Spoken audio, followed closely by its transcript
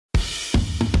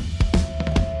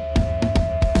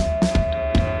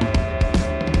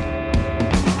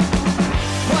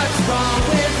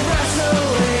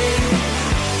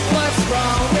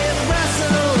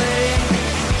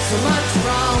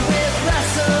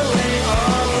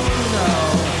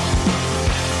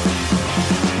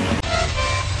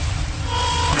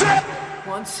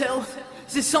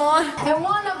Is this on? And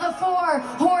one of the 4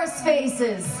 horse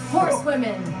faces.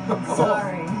 Horsewomen.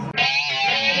 Sorry.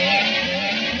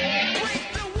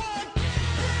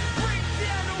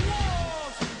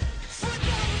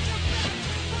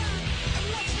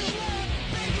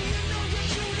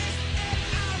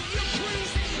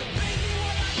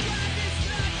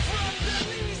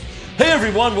 Hey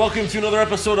everyone, welcome to another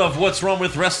episode of What's Wrong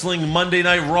with Wrestling Monday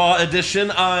Night Raw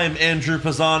edition. I'm Andrew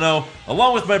Pisano,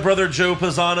 along with my brother Joe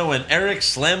Pisano and Eric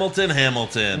Slamilton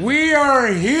Hamilton. We are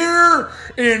here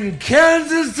in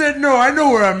Kansas City. No, I know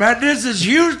where I'm at. This is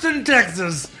Houston,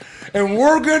 Texas. And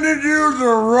we're going to do the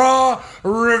Raw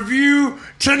review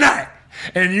tonight.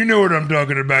 And you know what I'm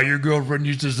talking about. Your girlfriend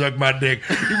used to suck my dick.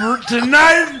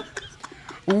 Tonight,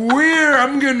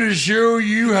 I'm going to show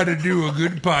you how to do a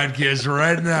good podcast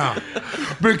right now.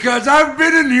 Because I've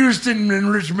been in Houston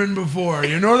and Richmond before.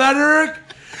 You know that, Eric?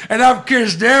 And I've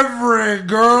kissed every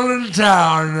girl in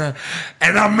town.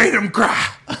 And I made them cry.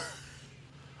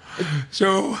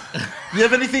 So, You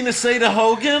have anything to say to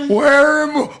Hogan? where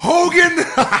am Hogan?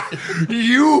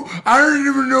 I don't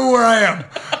even know where I am.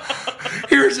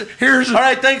 Here's All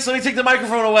right, thanks. Let me take the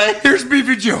microphone away. here's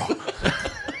Beefy Joe.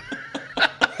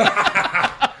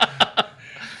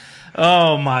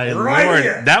 Oh my Right lord,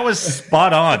 here. that was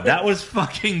spot on. That was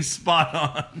fucking spot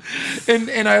on.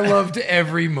 And I loved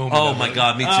every moment. Oh of my it.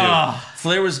 god, me too.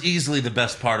 Flair was easily the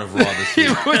best part of Raw this week.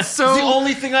 It was so It's the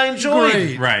only thing I enjoyed.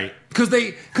 great. Right.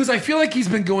 Because I feel like he's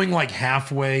been going like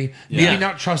halfway, maybe Yeah.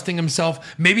 not trusting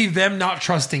himself, maybe them not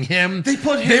trusting him. They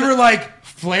put him- They were like,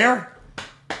 Flair,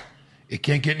 it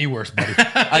can't get any worse, buddy.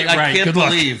 I Right. can't Good luck.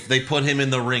 believe they put him in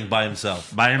the ring by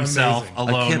himself. By himself, Amazing. I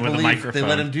alone can't with a believe microphone. they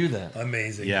let him do that.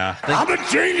 Amazing. Yeah. I'm a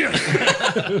genius.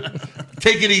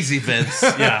 Take it easy, Vince.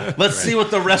 Yeah. Let's see what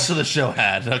the rest of the show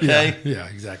had, okay? Yeah,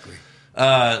 exactly.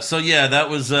 So yeah, that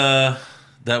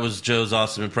was Joe's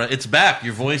awesome impression. It's back.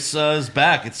 Your voice is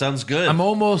back. It sounds good. I'm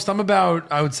about,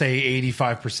 I would say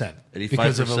 85%. 85%?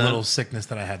 Because of a little sickness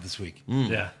that I had this week.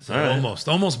 Yeah. So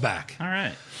almost back. All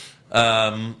right.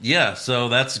 Yeah, so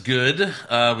that's good.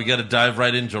 We got to dive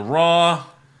right into Raw,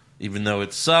 even though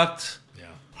it sucked.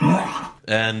 Yeah.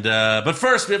 And but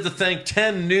first, we have to thank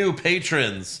 10 new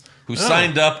patrons who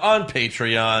signed up on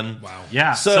Patreon. Wow.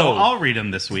 Yeah. So- So I'll read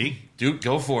them this week. Dude,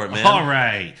 go for it, man. All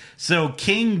right. So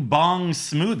King Bong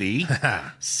Smoothie,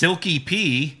 Silky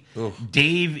P, Ooh.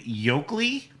 Dave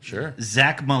Yoakley, Sure.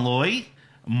 Zach Malloy,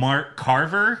 Mark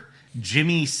Carver,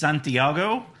 Jimmy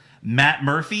Santiago, Matt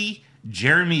Murphy,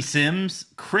 Jeremy Sims,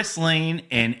 Chris Lane,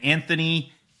 and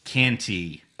Anthony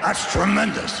Canty. That's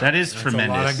tremendous. That is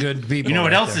tremendous. a lot of good people You know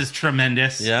what right else there. is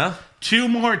tremendous? Yeah? 2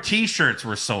 more T-shirts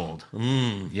were sold.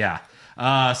 Yeah.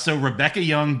 So Rebecca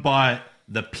Young bought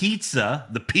the pizza,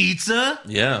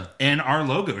 Yeah, and our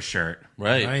logo shirt.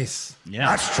 right. Nice. Yeah.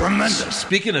 That's tremendous.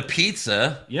 Speaking of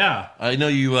pizza, Yeah. I know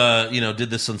you did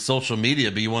this on social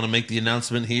media, but you want to make the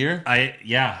announcement here?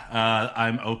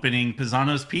 I'm opening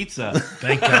Pisano's Pizza.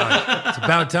 Thank God. It's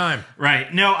about time.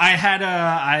 Right. No,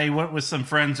 I went with some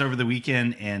friends over the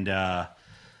weekend, and I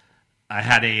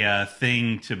had a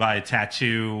thing to buy a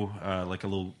tattoo, like a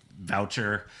little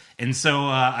voucher. And so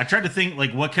I tried to think,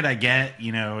 like, what could I get?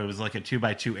 You know, it was like a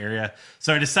 2x2 area.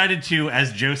 So I decided to,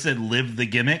 as Joe said, live the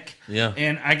gimmick. Yeah.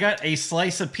 And I got a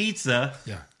slice of pizza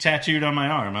tattooed on my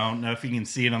arm. I don't know if you can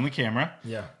see it on the camera.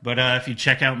 Yeah. But if you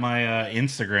check out my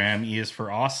Instagram, E is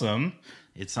for awesome.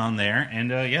 It's on there.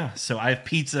 And so I have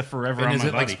pizza forever And on is my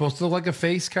it body. like supposed to look like a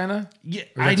face, kind of? Yeah,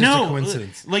 Or is I that just a know.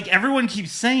 coincidence? Like everyone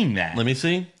keeps saying that. Let me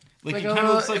see. Like, Like it a kind of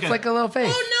little, looks like it's like a little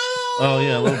face. Oh,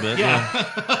 yeah, a little bit. Yeah.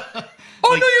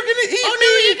 oh no, you're gonna eat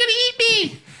me! You're gonna eat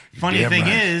me! Funny Damn thing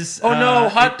right. is, Oh, no,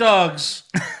 hot dogs.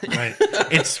 Right.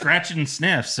 it's scratch and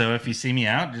sniff. So if you see me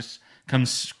out, just come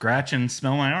scratch and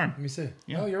smell my arm. Let me see.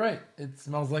 Oh, you're right. It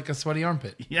smells like a sweaty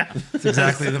armpit. Yeah, that's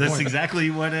exactly the That's point. exactly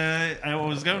what I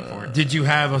was going for. Did you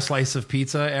have a slice of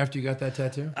pizza after you got that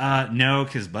tattoo? No,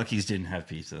 because Buc-ee's didn't have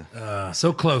pizza.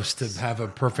 So close to have a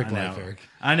perfect life, No. Eric.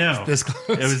 I know. This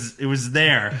close. It was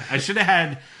there. I should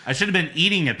have been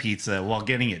eating a pizza while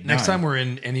getting it Next done. time we're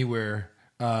in anywhere,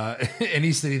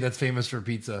 any city that's famous for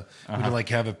pizza, we could like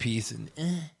have a piece and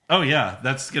Oh yeah,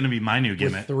 that's gonna be my new with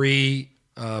gimmick. 3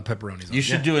 pepperonis. On You it.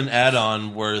 should do an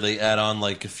add-on where they add on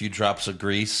like a few drops of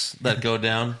grease that go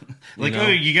down. Like, know? oh,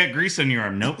 you got grease on your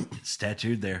arm. Nope, it's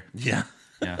tattooed there. Yeah.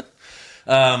 Yeah.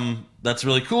 That's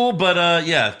really cool. But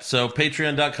yeah, so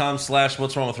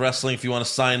patreon.com/what's wrong with wrestling if you want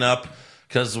to sign up.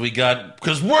 Because we're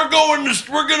going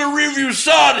to review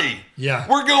Saudi. Yeah.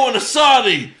 We're going to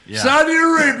Saudi. Yeah. Saudi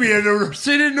Arabia, the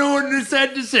city no one has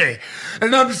had to say.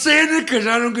 And I'm saying it because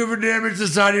I don't give a damn. It's the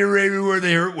Saudi Arabia where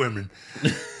they hurt women.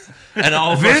 And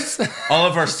all of Vince? all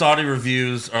of our Saudi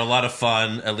reviews are a lot of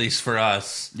fun, at least for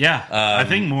us. Yeah, I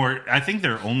think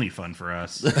they're only fun for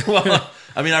us. Well,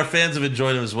 I mean, our fans have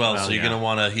enjoyed them as well, so you're yeah. going to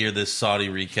want to hear this Saudi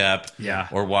recap Yeah.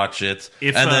 or watch it.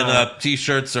 If, and then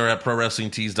t-shirts are at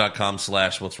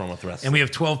prowrestlingtees.com/what's wrong with wrestling. And we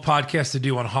have 12 podcasts to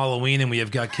do on Halloween, and we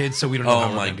have got kids, so we don't know how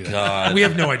we're my going to do God. that. We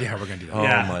have no idea how we're going to do that.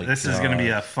 Yeah, my this is going to be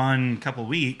a fun couple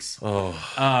weeks.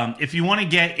 Oh. If you want to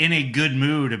get in a good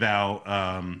mood about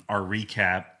our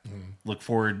recap, look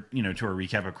forward, to our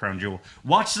recap of Crown Jewel.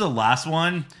 Watch the last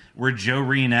one where Joe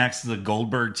reenacts the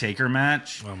Goldberg Taker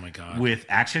match. Oh, my God. With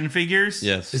action figures.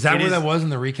 Yes. Is that It where is- that was in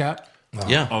the recap?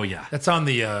 Yeah. Oh yeah. That's on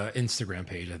the Instagram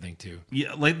page, I think, too.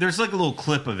 Yeah, there's a little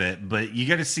clip of it, but you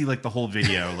got to see the whole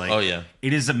video. Oh, yeah.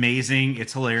 It is amazing.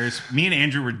 It's hilarious. Me and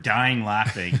Andrew were dying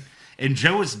laughing, and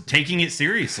Joe was taking it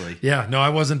seriously. Yeah, no, I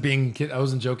wasn't I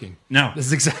wasn't joking. No, This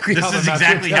is exactly this how is the match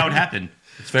exactly went how it down. happened.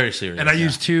 It's very serious. And I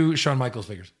used 2 Shawn Michaels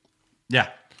figures. Yeah.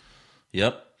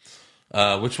 Yep.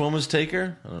 Which one was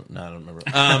Taker? I don't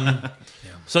remember.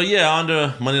 So, on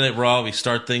to Monday Night Raw. We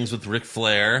start things with Ric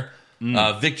Flair.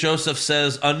 Vic Joseph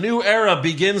says, a new era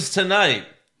begins tonight.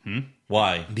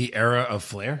 Why? The era of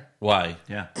Flair? Why?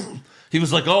 Yeah. He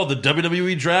was like, the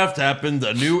WWE draft happened,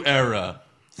 a new era.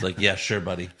 It's like, yeah, sure,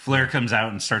 buddy. Flair comes out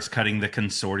and starts cutting the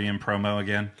consortium promo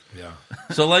again. Yeah.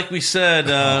 So like we said,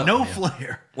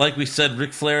 Flair. like we said,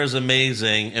 Ric Flair is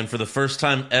amazing. And for the first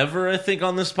time ever, I think,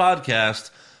 on this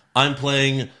podcast, I'm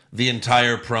playing the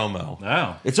entire promo.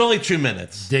 Oh. It's only 2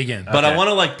 minutes. Dig in. But Okay. I want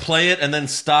to play it and then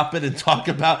stop it and talk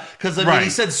about, because I mean, Right. he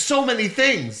said so many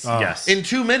things Yes. in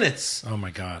 2 minutes. Oh,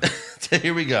 my God.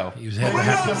 Here we go. He was Hold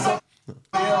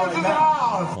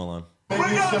on. We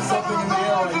got something in the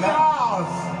air right now.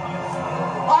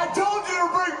 I told you to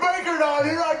bring Baker down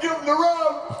here. I'd give him the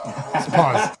rub.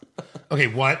 Pause. Okay,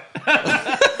 what?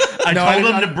 I No, I told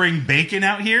didn't- him to bring bacon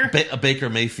out here. Baker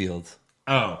Mayfield.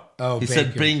 Oh. Oh, He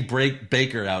said, bring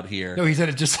Baker out here. No, he said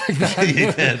it just like that. He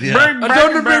did, yeah. I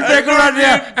told him to bring Baker out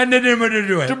there, and then him to do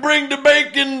To it. bring the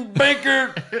bacon,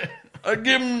 Baker, I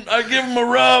give him a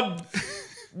rub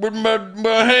with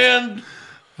my hand.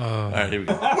 All right, here we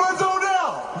go. Where's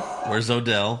Odell? Where's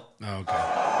Odell? Oh, okay.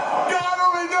 God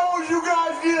only knows you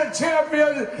guys need a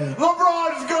champion.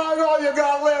 LeBron's gone. All you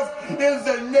got left is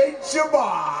the Nature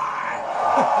Boy.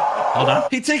 Hold on.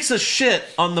 He takes a shit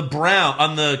on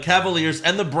the Cavaliers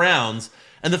and the Browns,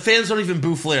 and the fans don't even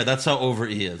boo Flair. That's how over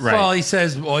he is. Right. Well, he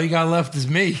says, all you got left is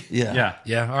me. Yeah. Yeah.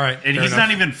 Yeah, all right. And fair he's enough.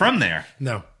 not even from there.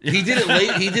 No. He did it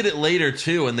late. He did it later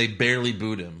too, and they barely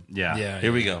booed him. Yeah. Yeah.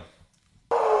 Here we go.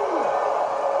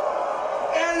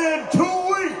 And in 2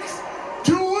 weeks,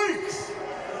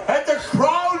 at the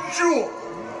Crown Jewel,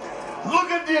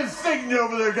 look at the insignia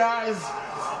over there, guys.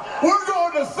 We're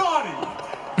going to Saudi.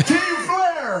 Team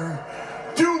Flair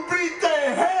to beat the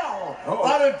hell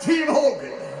out of Team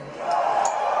Hogan.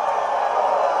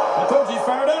 I told you he's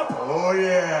fired up. Oh,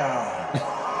 yeah.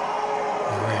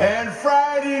 And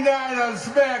Friday night on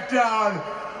SmackDown,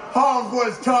 Hulk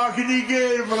was talking. He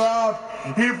gave it up.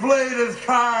 He played his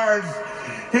cards.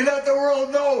 He let the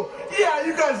world know, yeah,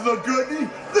 you guys look good.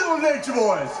 Little Nature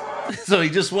Boys. So he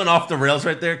just went off the rails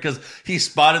right there because he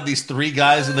spotted these 3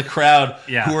 guys in the crowd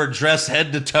Yeah. who are dressed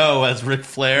head to toe as Ric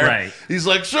Flair. Right. He's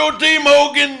like, "So Team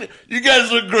Hogan, you guys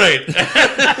look great."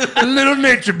 Little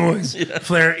nature boys.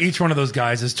 Flair, each one of those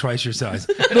guys is twice your size.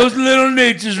 Those little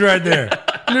natures right there.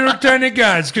 Little tiny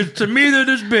guys, because to me they're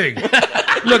this big.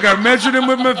 Look, I measured them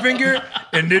with my finger,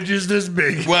 and they're just this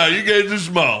big. Wow, you guys are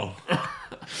small.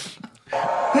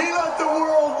 He let the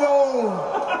world know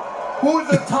who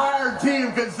the entire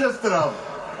team consisted of.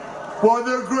 Well,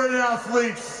 they're great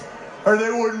athletes, or they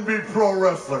wouldn't be pro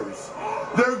wrestlers.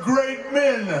 They're great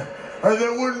men, or they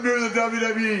wouldn't be in the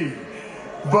WWE.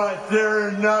 But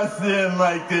they're nothing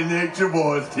like the Nature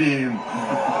Boys team.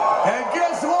 And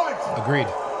guess what? Agreed.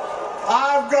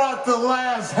 I've got the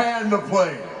last hand to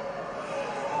play.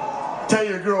 Tell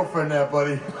your girlfriend that,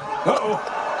 buddy.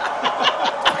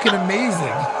 Fucking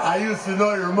amazing. I used to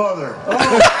know your mother.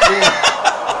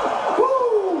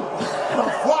 Woo! The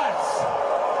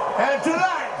Flats. And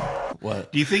tonight,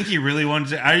 What? Do you think he really wanted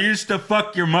to? I used to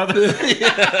fuck your mother.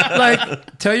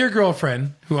 Like, tell your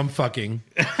girlfriend who I'm fucking,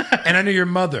 and I know your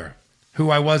mother who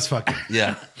I was fucking.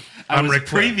 Yeah. I was Ric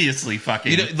Flair. previously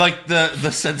fucking. You know, like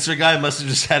the censor guy must have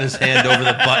just had his hand over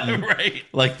the button, Right.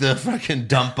 Like the fucking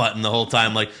dump button the whole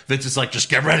time. Like Vince is like, just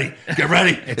get ready,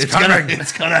 it's coming.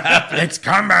 it's gonna happen. It's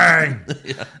coming.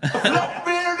 let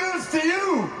me introduce to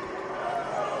you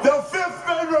the 5th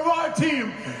member of our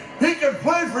team. He can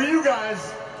play for you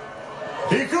guys.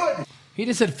 He could. He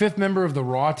just said 5th member of the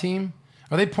Raw team.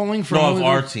 Are they pulling from No, of only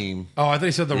our the- team. Oh, I thought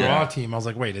he said the Yeah. Raw team. I was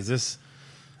like, wait, is this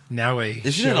Now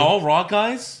Isn't it all Raw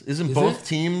guys? Isn't both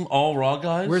team all Raw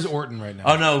guys? Where's Orton right now?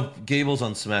 Oh, no. Gable's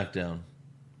on SmackDown.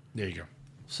 There you go.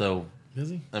 So, Is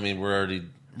he? I mean, we're already...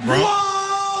 Plenty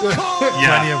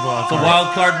of It's a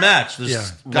wild card match.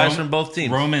 There's guys from both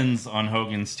teams. Roman's on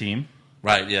Hogan's team.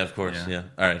 Right, yeah, of course, yeah.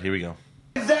 All right, here we go.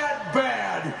 He's that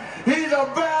bad. He's a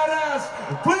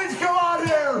badass. Please come out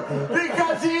here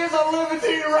because he is a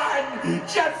limousine riding,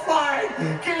 jet flying,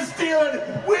 kiss stealing,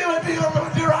 wheeling dealing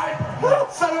limousine riding,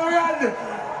 son of a gun.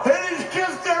 And he's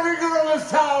kissed every girl in this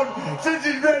town since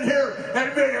he's been here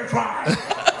and made her cry.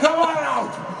 Come on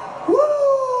out.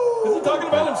 Woo! Is he talking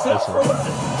about himself or what?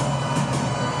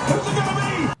 Who's it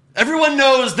gonna be? Everyone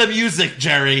knows the music,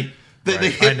 Jerry.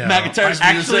 They hit McIntyre's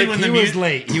Actually, music. when He was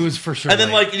late. He was for sure And then,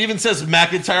 late. like, it even says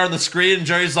McIntyre on the screen, and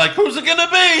Jerry's like, who's it gonna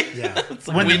be? Yeah. It's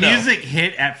like, When we the know. music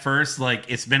hit at first, like,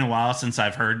 it's been a while since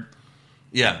I've heard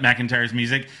Yeah. McIntyre's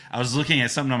music. I was looking at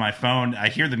something on my phone. I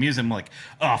hear the music. I'm like,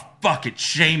 oh, fuck, it's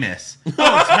Sheamus. Oh,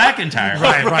 it's McIntyre.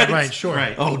 Right, sure.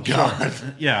 Right. Oh, God.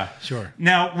 Yeah. Sure.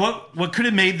 Now, what could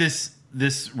have made this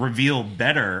reveal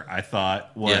better, I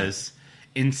thought, was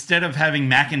instead of having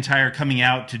McIntyre coming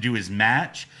out to do his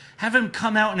match, have him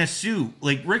come out in a suit.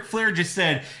 Like Ric Flair just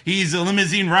said, he's a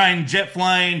limousine riding, jet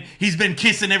flying, he's been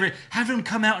kissing have him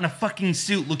come out in a fucking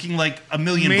suit looking like $1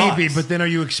 million Maybe, bucks. but then are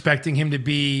you expecting him to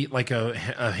be like a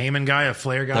Heyman guy, a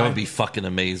Flair guy? That would be fucking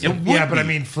amazing. It would Yeah, but I be.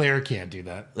 mean, Flair can't do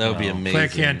that. That would be amazing. Flair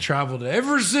can't travel to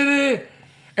every city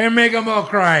and make them all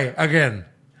cry again.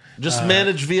 Just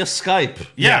manage via Skype.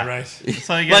 Yeah, right. That's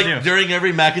all you gotta Like, do. during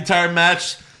every McIntyre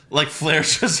match, like,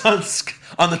 Flair's just on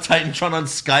the Titantron on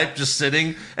Skype, just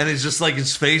sitting, and he's just, like,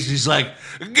 his face, he's like,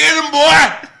 get him,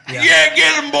 boy! Yeah,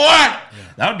 get him, boy!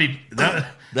 That would be that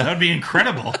would be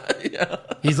incredible.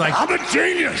 He's like, I'm a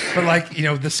genius. but like, you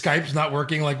know, the Skype's not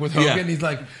working like with Hogan. Yeah. He's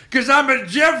like, because I'm a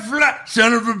Jeff Flat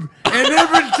son of a, and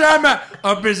every time I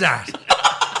up his ass.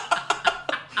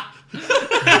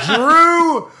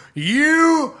 Drew,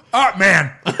 you are,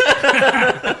 man.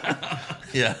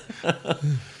 Yeah.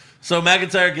 So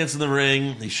McIntyre gets in the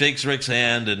ring. He shakes Rick's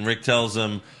hand, and Rick tells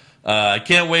him, I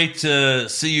can't wait to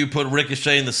see you put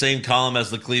Ricochet in the same column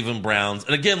as the Cleveland Browns.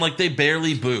 And again, like, they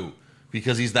barely boo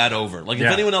because he's that over. Like, if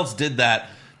Yeah. anyone else did that,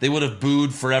 they would have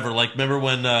booed forever. Like, remember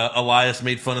when Elias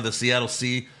made fun of the Seattle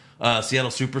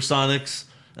Supersonics,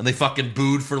 and they fucking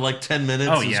booed for like 10 minutes?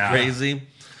 Oh, It was yeah. crazy.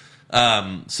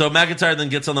 So McIntyre then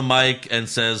gets on the mic and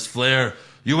says, Flair,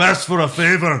 you asked for a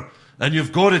favor, and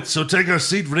you've got it, so take a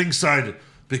seat ringside,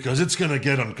 because it's going to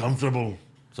get uncomfortable.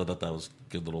 So I thought that was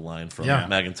a good little line from Yeah.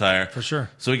 McIntyre. For sure.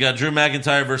 So we got Drew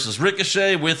McIntyre versus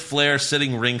Ricochet with Flair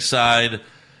sitting ringside,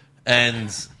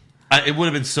 and it would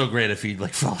have been so great if he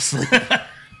like fell asleep.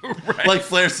 Like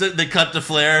Flair sitting, they cut to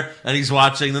Flair, and he's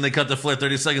watching, then they cut to Flair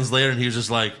 30 seconds later, and he was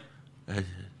just like...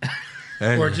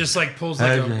 Or just like pulls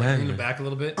like, in the back a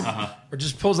little bit. Or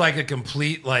just pulls like a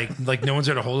complete, like no one's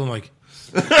there to hold him, like...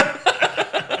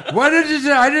 What did you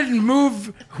do? I didn't move.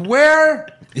 Where?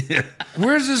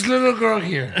 Where's this little girl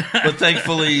here? But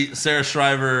thankfully, Sarah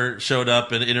Shriver showed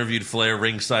up and interviewed Flair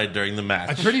ringside during the match.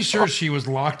 I'm pretty sure she was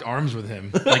locked arms with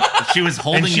him. Like she was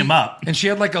holding And she- him up. And she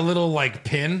had like a little like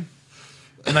pin.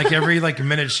 And like every like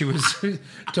minute she was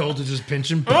told to just pinch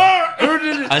him.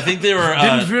 I think they were.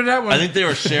 Didn't feel that one. I think they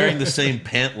were sharing the same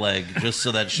pant leg just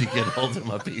so that she could hold him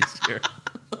up easier.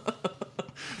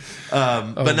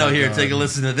 But no, my here, God. take a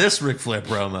listen to this Ric Flair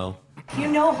promo. You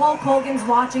know Hulk Hogan's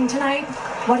watching tonight.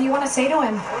 What do you want to say to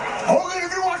him? Hogan,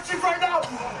 if you're watching right now,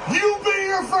 you be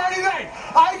here Friday night.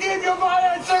 I gave you my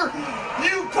answer.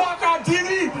 You talk on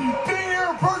TV. Be here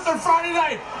in person Friday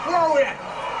night. Where are we at?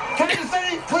 Kansas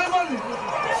City, Cleveland,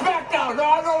 SmackDown. No,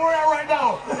 I know where we're at right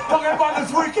now. Talking about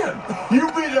this weekend.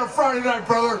 You be there Friday night,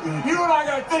 brother. You and I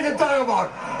got a thing to talk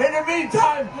about. In the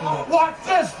meantime, watch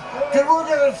this, because we're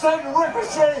going to send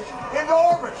Ricochet into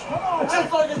orbit.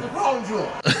 Just like in the Crown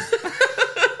Jewel.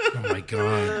 Oh my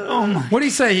God. What did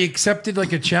he say? He accepted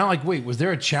like a challenge? Like, wait, was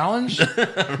there a challenge?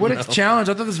 What a challenge?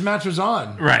 I thought this match was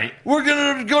on. Right. We're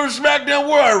gonna go to SmackDown.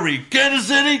 Where are we? Kansas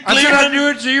City, I said I'd Cleveland. do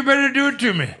it, so you better do it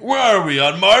to me. Where are we?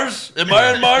 On Mars? Am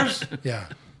I on Mars? Yeah.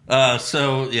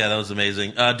 So yeah, that was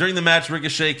amazing. During the match,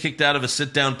 Ricochet kicked out of a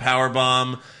sit-down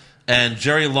powerbomb, and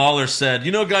Jerry Lawler said,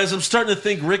 "You know, guys, I'm starting to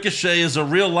think Ricochet is a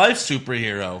real-life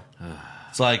superhero."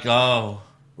 It's like, oh,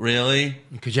 really?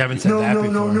 Because you haven't said that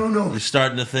before. You're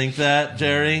starting to think that,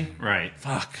 Jerry? Right.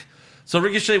 Fuck. So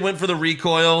Ricochet went for the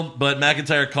recoil, but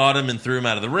McIntyre caught him and threw him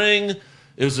out of the ring.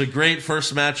 It was a great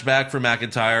first match back for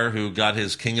McIntyre, who got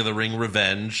his King of the Ring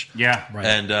revenge. Yeah. Right.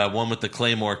 And won with the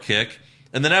Claymore kick.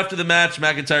 And then after the match,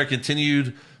 McIntyre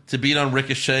continued to beat on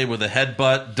Ricochet with a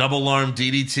headbutt, double arm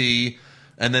DDT,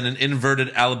 and then an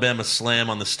inverted Alabama slam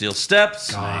on the steel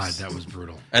steps. God, that was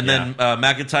brutal. And then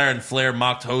McIntyre and Flair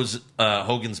mocked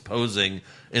Hogan's posing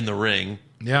in the ring.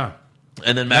 Yeah.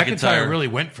 And then McIntyre really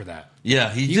went for that.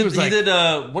 Yeah, he did.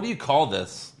 What do you call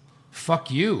this?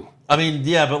 Fuck you. I mean,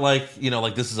 yeah, but like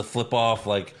this is a flip off,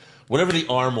 like whatever the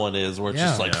arm one is, where it's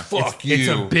just like fuck you. It's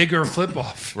a bigger flip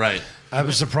off. Right. I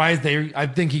was surprised I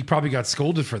think he probably got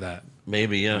scolded for that.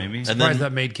 Maybe, yeah. Maybe. And Surprised then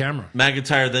that made camera.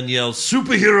 McIntyre then yells,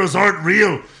 Superheroes aren't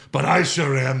real, but I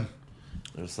sure am.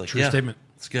 It's like, True statement.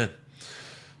 It's good.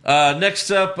 Next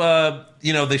up,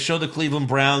 they show the Cleveland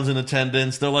Browns in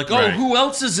attendance. They're like, Right. who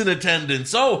else is in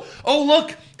attendance? Oh,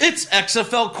 look, it's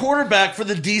XFL quarterback for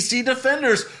the DC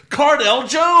Defenders, Cardell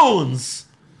Jones.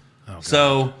 Oh, God.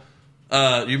 So,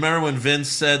 you remember when Vince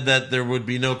said that there would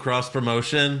be no cross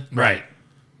promotion? Right.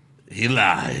 He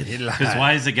lied. Because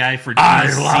why is a guy for I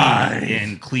DC lied.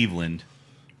 in Cleveland?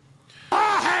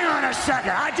 Oh, hang on a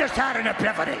second. I just had an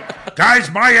epiphany.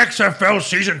 Guys, my XFL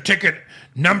season ticket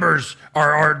numbers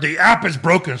are the app is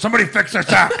broken. Somebody fix this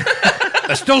app.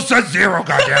 It still says 0,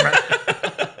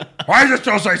 goddammit. Why does it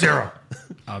still say 0?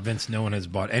 Vince, no one has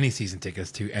bought any season tickets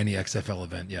to any XFL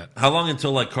event yet. How long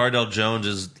until like Cardell Jones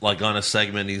is like on a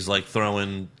segment? He's like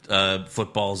throwing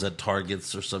footballs at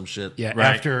targets or some shit. Yeah,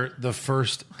 Right. after the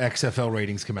first XFL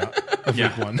ratings come out of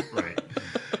week 1. Right.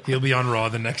 He'll be on Raw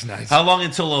the next night. How long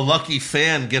until a lucky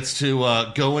fan gets to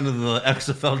go into the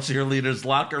XFL cheerleaders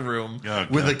locker room Oh,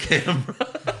 with God. a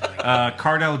camera?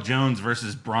 Cardell Jones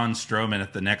versus Braun Strowman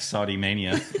at the next Saudi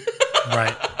Mania.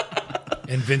 Right.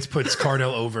 And Vince puts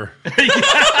Cardell over. He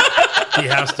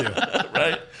has to.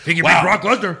 Right? He can beat Brock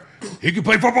Lesnar. He can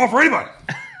play football for anybody.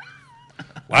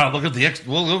 Wow, look at the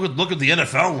look at the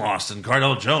NFL lost and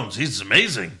Cardell Jones. He's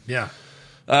amazing. Yeah.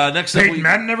 Next up, Peyton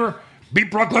Manning never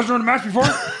beat Brock Lesnar in a match before?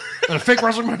 In a fake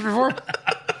wrestling match before?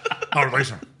 Oh,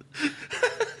 Lesnar.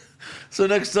 So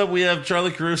next up, we have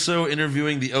Charlie Caruso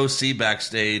interviewing the OC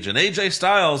backstage, and AJ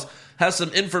Styles has some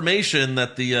information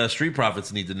that the Street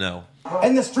Profits need to know.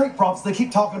 And the Street Profits, they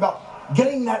keep talking about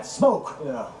getting that smoke.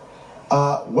 Yeah.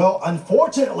 Well,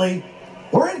 unfortunately,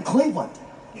 we're in Cleveland.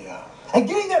 Yeah. And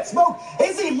getting that smoke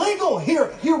is illegal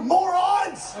here, you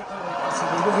morons! It's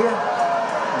illegal here?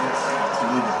 Yes, it's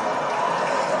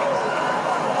illegal.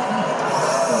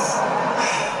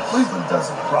 Cleveland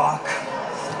doesn't rock.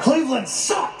 Cleveland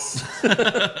sucks!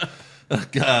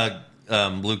 Luke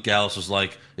Gallows was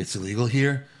like, "It's illegal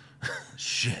here."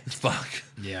 Shit, fuck.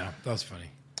 Yeah, that was funny.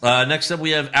 Next up,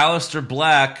 we have Aleister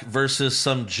Black versus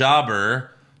some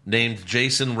jobber named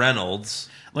Jason Reynolds.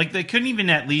 Like, they couldn't even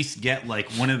at least get, like,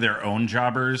 one of their own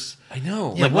jobbers. I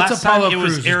know. Yeah, Like, what's last Apollo time it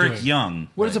was Crews Eric doing? Young.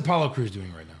 What is Apollo Crews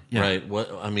doing right now? Yeah. Right. What?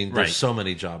 I mean, there's Right. so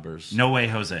many jobbers. No way,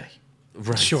 Jose.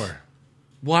 Right. Sure.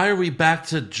 Why are we back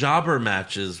to jobber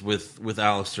matches with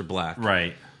Aleister Black?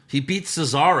 Right. He beat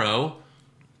Cesaro,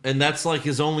 and that's like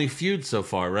his only feud so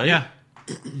far, right? Yeah.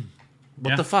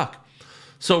 What the fuck?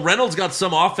 So Reynolds got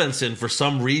some offense in for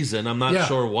some reason. I'm not Yeah.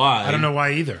 sure why. I don't know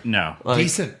why either. No.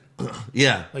 Decent.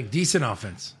 Yeah. Like, decent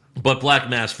offense. But Black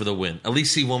Mass for the win. At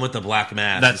least he won with the Black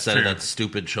Mass That's instead true. of that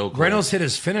stupid chokehold. Reynolds hit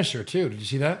his finisher, too. Did you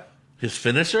see that? His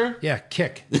finisher? Yeah,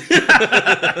 kick.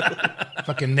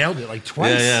 Fucking nailed it, like,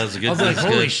 twice. Yeah, it was a good- I was like, that's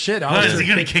holy good. shit. Oh, is he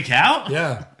going to kick out?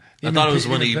 Yeah. I thought it was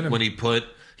when he put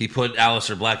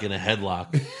Aleister Black in a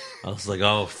headlock. I was like,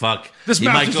 oh fuck, This He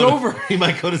match might is go to- over. He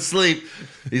might go to sleep.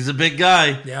 He's a big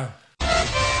guy. Yeah.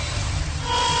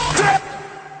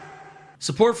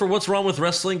 Support for What's Wrong with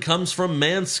Wrestling comes from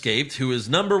Manscaped, who is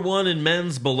 #1 in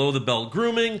men's below-the-belt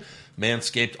grooming.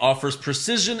 Manscaped offers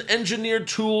precision-engineered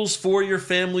tools for your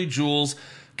family jewels.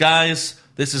 Guys,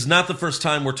 this is not the first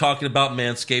time we're talking about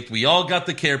Manscaped. We all got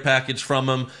the care package from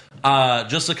them.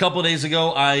 Just a couple of days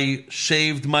ago, I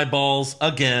shaved my balls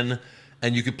again,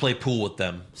 and you could play pool with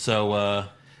them. So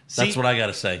that's See, what I got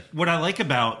to say. What I like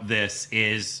about this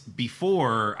is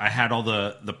before I had all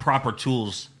the proper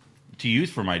tools to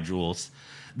use for my jewels,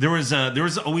 there was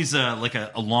always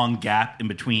a long gap in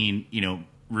between,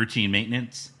 routine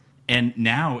maintenance. And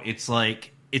now it's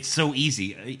like, it's so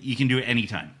easy. You can do it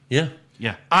anytime. Yeah.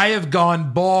 Yeah. I have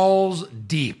gone balls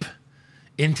deep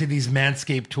into these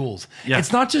Manscaped tools. Yeah.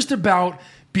 It's not just about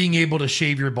being able to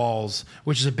shave your balls,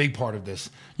 which is a big part of this.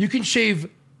 You can shave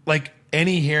like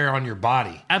any hair on your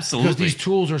body. Absolutely. Because these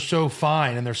tools are so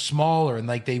fine and they're smaller and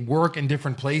like they work in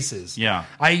different places. Yeah.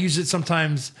 I use it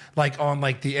sometimes like on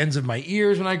like the ends of my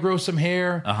ears when I grow some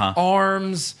hair,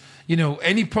 arms,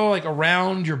 any part like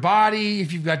around your body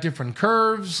if you've got different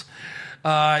curves.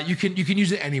 You can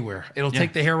use it anywhere. It'll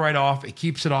take the hair right off. It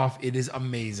keeps it off. It is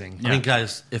amazing. I mean,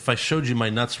 guys, if I showed you my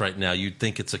nuts right now, you'd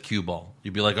think it's a cue ball.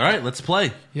 You'd be like, all right, let's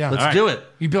play. Yeah. Let's All right. do it.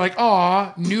 You'd be like,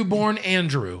 aw, newborn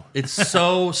Andrew. It's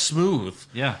so smooth.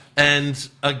 Yeah. And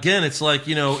again, it's like,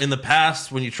 in the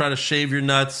past when you try to shave your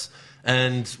nuts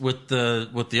and with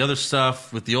the other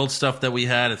stuff, with the old stuff that we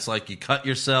had, it's like you cut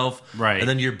yourself. Right. And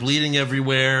then you're bleeding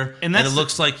everywhere. And it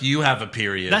looks like you have a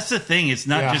period. That's the thing. It's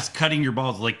not just cutting your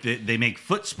balls. Like they make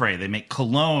foot spray, they make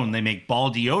cologne, they make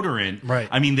ball deodorant. Right.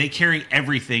 I mean, they carry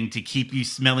everything to keep you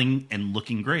smelling and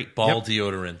looking great. Ball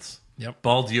deodorant. Yep.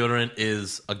 Ball deodorant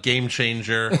is a game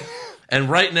changer. And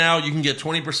right now, you can get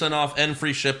 20% off and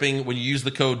free shipping when you use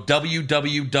the code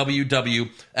WWWW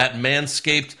at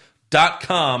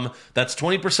Manscaped.com. That's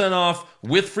 20% off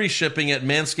with free shipping at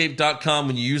Manscaped.com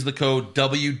when you use the code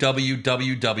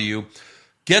WWWW.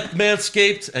 Get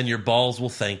Manscaped and your balls will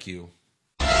thank you.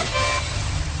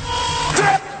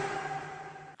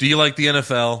 Do you like the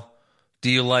NFL? Do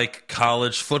you like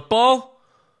college football?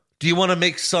 Do you want to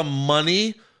make some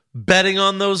money betting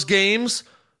on those games?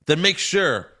 Then make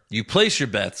sure you place your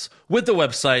bets with the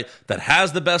website that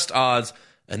has the best odds,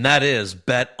 and that is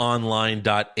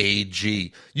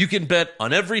betonline.ag. You can bet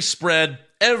on every spread,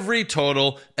 every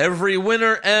total, every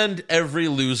winner, and every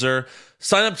loser.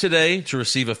 Sign up today to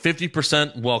receive a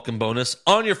 50% welcome bonus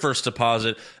on your first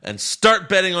deposit and start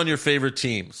betting on your favorite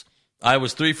teams. I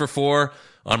was 3 for 4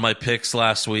 on my picks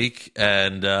last week,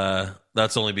 and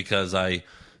that's only because I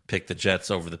picked the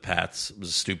Jets over the Pats. It was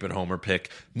a stupid homer pick.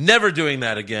 Never doing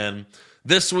that again.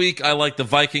 This week, I like the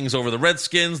Vikings over the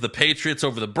Redskins, the Patriots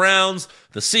over the Browns,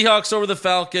 the Seahawks over the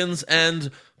Falcons, and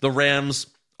the Rams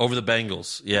over the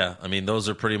Bengals. Yeah, I mean, those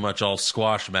are pretty much all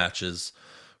squash matches,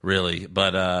 really.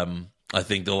 But I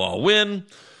think they'll all win.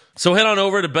 So head on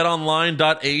over to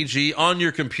betonline.ag on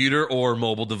your computer or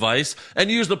mobile device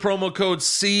and use the promo code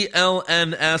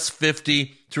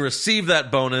CLNS50 to receive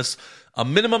that bonus. A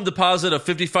minimum deposit of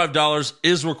 $55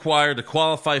 is required to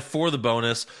qualify for the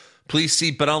bonus. Please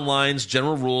see BetOnline's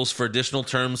general rules for additional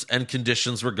terms and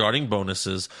conditions regarding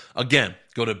bonuses. Again,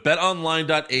 go to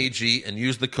betonline.ag and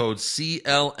use the code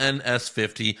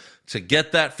CLNS50 to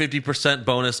get that 50%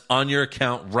 bonus on your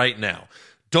account right now.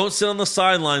 Don't sit on the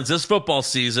sidelines this football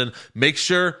season. Make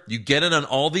sure you get in on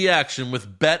all the action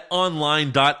with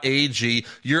betonline.ag,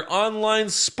 your online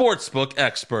sportsbook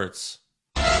experts.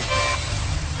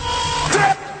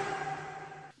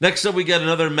 Next up, we get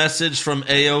another message from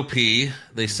AOP.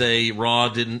 They say Raw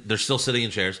didn't... They're still sitting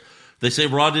in chairs. They say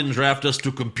Raw didn't draft us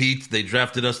to compete. They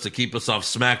drafted us to keep us off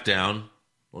SmackDown.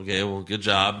 Okay, well, good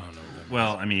job.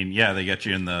 Well, I mean, yeah, they got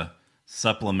you in the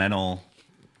supplemental,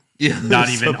 Yeah, not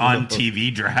even on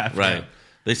TV draft. Right.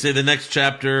 They say the next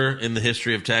chapter in the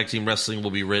history of tag team wrestling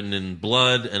will be written in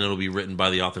blood, and it'll be written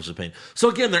by the authors of pain. So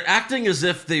again, they're acting as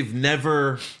if they've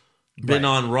never been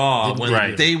on Raw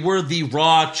when they were the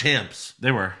Raw champs.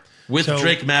 They were. With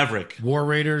Drake Maverick. War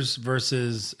Raiders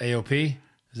versus AOP?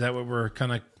 Is that what we're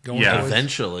kind of going towards?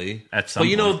 Eventually. At some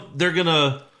point. But they're going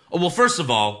to... Oh, well, first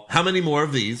of all, how many more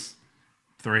of these?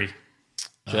 3.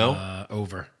 Joe?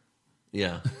 Over.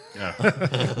 Yeah.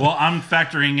 Well, I'm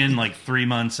factoring in like 3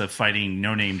 months of fighting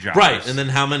no-name jobbers. Right, and then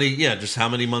how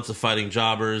many months of fighting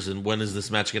jobbers, and when is this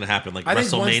match going to happen? Like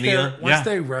WrestleMania? Once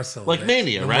they wrestle. Like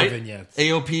Mania, right? Vignettes.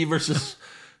 AOP versus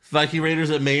Viking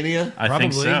Raiders at Mania? I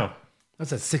think so.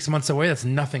 That's at 6 months away. That's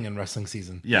nothing in wrestling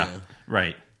season. Yeah.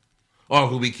 Right. Oh,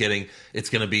 who be kidding? It's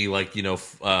going to be like, a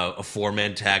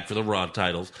 4-man tag for the Raw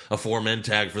titles, a 4-man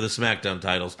tag for the SmackDown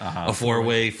titles, a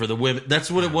 4-way for the women. That's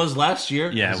what it was last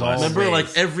year. Yeah, it was. Remember,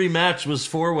 like every match was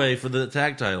 4-way for the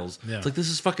tag titles. Yeah. It's like, this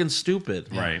is fucking stupid.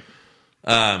 Right.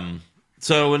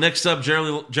 So next up,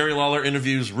 Jerry Lawler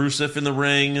interviews Rusev in the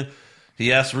ring.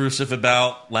 He asks Rusev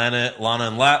about Lana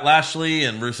and Lashley,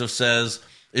 and Rusev says,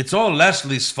 it's all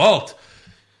Lashley's fault.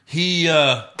 He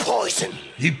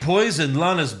poisoned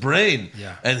Lana's brain,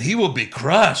 and he will be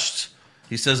crushed.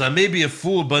 He says, I may be a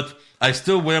fool, but I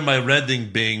still wear my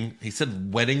wedding bing. He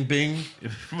said wedding bing?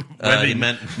 He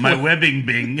meant my webbing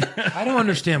bing. I don't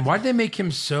understand. Why did they make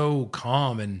him so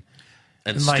calm and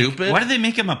stupid? Why did they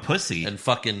make him a pussy? And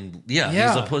fucking, he's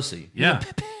a pussy. Yeah.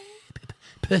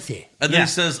 Pussy. And then he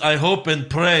says, I hope and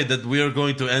pray that we are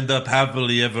going to end up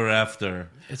happily ever after.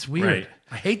 It's weird. Right.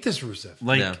 I hate this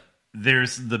Rusev.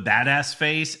 There's the badass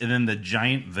face and then the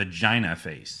giant vagina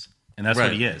face. And that's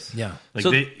what he is. Yeah. Like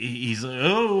So- he's like,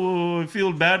 oh, I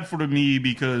feel bad for me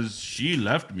because she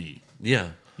left me. Yeah.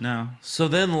 No. So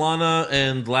then Lana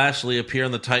and Lashley appear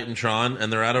on the Titantron,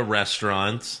 and they're at a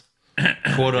restaurant.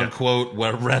 Quote unquote,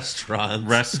 restaurant.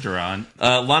 Restaurant.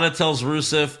 Lana tells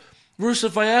Rusev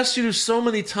Rusev, I asked you so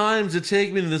many times to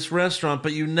take me to this restaurant,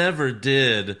 but you never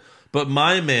did. But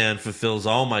my man fulfills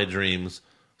all my dreams.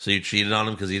 So you cheated on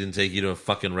him because he didn't take you to a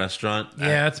fucking restaurant?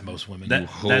 Yeah, that's most women. That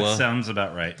sounds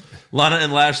about right. Lana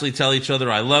and Lashley tell each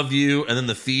other, I love you, and then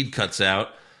the feed cuts out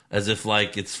as if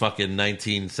like it's fucking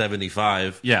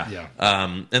 1975. Yeah.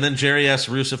 And then Jerry asks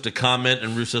Rusev to comment,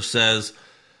 and Rusev says,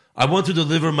 I want to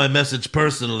deliver my message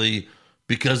personally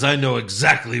because I know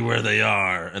exactly where they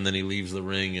are. And then he leaves the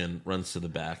ring and runs to the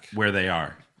back. Where they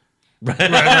are. Right.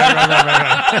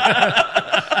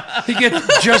 He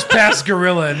gets just past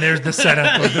Gorilla, and there's the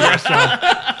setup of the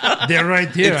restaurant. They're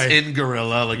right there. It's in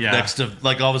Gorilla, like next to,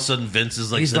 like all of a sudden Vince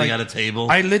is like sitting at a table.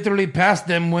 I literally passed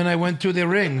them when I went to the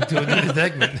ring to do the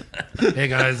segment. Hey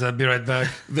guys, I'll be right back.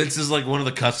 Vince is like one of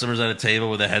the customers at a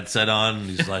table with a headset on, and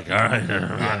he's like, all right.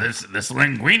 This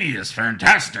linguine is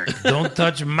fantastic. Don't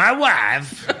touch my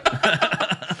wife.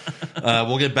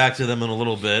 We'll get back to them in a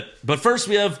little bit. But first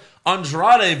we have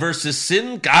Andrade versus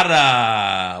Sin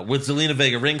Cara with Zelina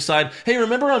Vega ringside. Hey,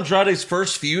 remember Andrade's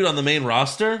first feud on the main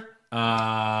roster?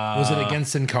 Was it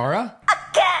against Sin Cara?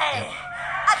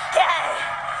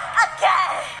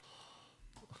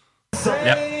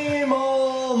 Same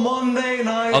old Monday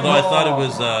night. Although I thought it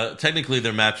was, technically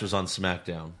their match was on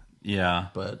SmackDown. Yeah.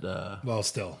 But, Well,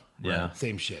 still. Yeah.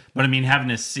 Same shit. But I mean, having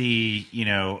to see,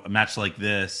 a match like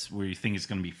this where you think it's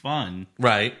going to be fun.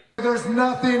 right. There's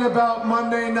nothing about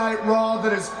Monday Night Raw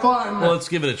that is fun. Well, let's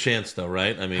give it a chance, though,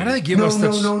 right? I mean, How do they give us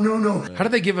such? no. How do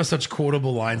they give us such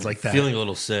quotable lines like that? feeling a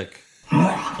little sick.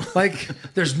 Like,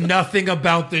 there's nothing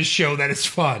about this show that is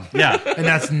fun. Yeah. And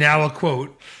that's now a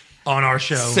quote on our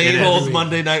show. Same old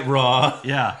Monday Night Raw.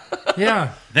 Yeah.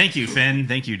 Yeah. Thank you, Finn.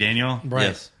 Thank you, Daniel. Right.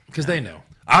 Yes. Because they know.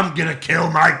 I'm gonna kill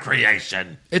my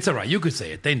creation. It's all right. You could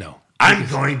say it. They know. I'm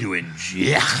going to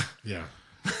inject. Yeah.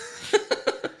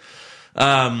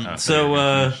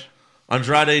 So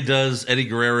Andrade does Eddie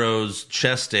Guerrero's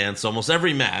chest dance almost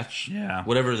every match. Yeah.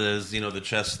 Whatever it is, the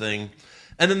chest thing.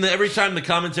 And then every time the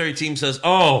commentary team says,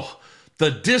 oh,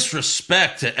 the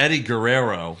disrespect to Eddie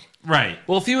Guerrero. Right.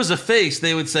 Well, if he was a face,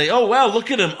 they would say, oh, wow, look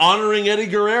at him honoring Eddie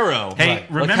Guerrero. Hey, Like,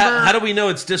 remember... how do we know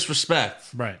it's disrespect?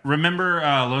 Right. Remember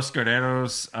Los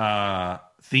Guerreros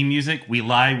theme music? We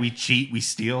lie, we cheat, we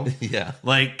steal. Yeah.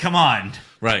 Like, come on.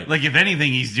 Right. Like, if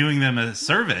anything, he's doing them a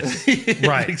service.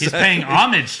 Right. He's paying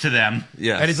homage to them.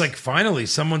 Yes. And he's like, finally,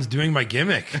 someone's doing my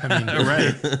gimmick. I mean,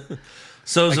 Right.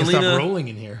 So I can stop Zelina, rolling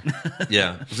in here.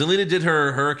 yeah, Zelina did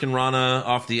her Hurricane Rana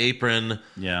off the apron.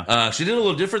 Yeah. She did a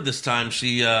little different this time.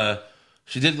 She did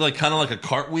kind of like a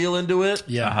cartwheel into it.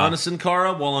 Yeah. On a Sin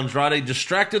Cara while Andrade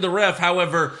distracted the ref.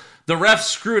 However, the ref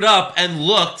screwed up and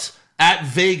looked at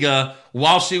Vega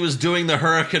while she was doing the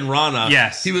Hurricane Rana.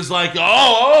 Yes. He was like,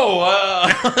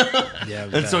 Yeah.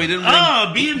 and so he didn't ring,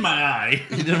 Oh, be in my eye.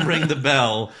 he didn't ring the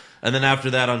bell. And then after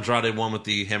that, Andrade won with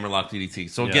the Hammerlock DDT.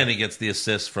 So again, he gets the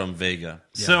assist from Vega.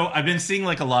 So I've been seeing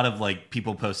a lot of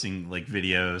people posting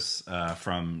videos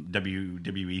from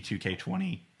WWE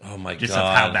 2K20. Oh my Just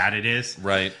God. of how bad it is.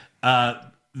 Right.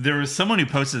 There was someone who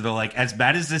posted, they're like, as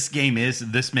bad as this game is,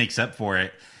 this makes up for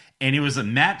it. And it was a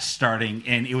match starting,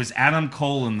 and it was Adam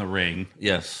Cole in the ring.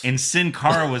 Yes. And Sin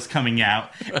Cara was coming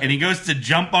out, and he goes to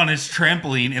jump on his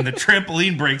trampoline, and the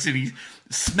trampoline breaks, and he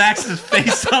smacks his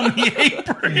face on the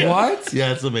apron. What?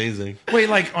 Yeah, it's amazing. Wait,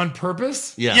 like on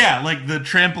purpose? Yeah. Yeah, like the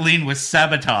trampoline was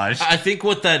sabotaged. I think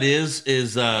what that is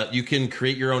you can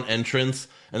create your own entrance,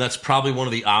 and that's probably one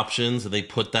of the options, and they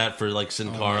put that for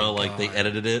Sin Cara, they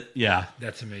edited it. Yeah.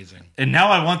 That's amazing. And now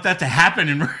I want that to happen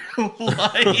in real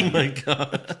life. Oh my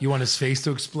God. You want his face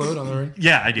to explode on the ring?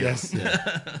 Yeah, I do. Yes.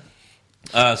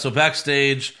 So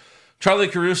backstage, Charlie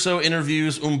Caruso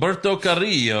interviews Humberto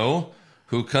Carrillo,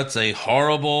 who cuts a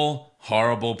horrible,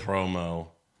 horrible promo.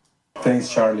 Thanks,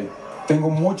 Charlie. Tengo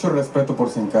mucho respeto por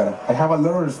Sin Cara. I have a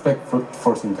lot of respect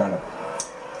for Sin Cara.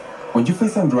 When you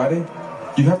face Andrade,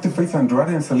 you have to face Andrade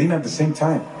and Zelina at the same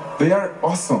time. They are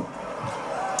awesome.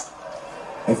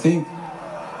 I think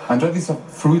Andrade is a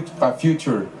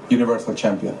future Universal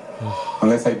Champion,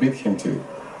 unless I beat him too.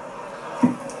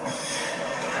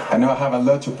 I know I have a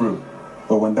lot to prove,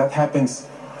 but when that happens,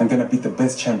 I'm gonna be the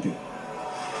best champion.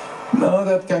 No,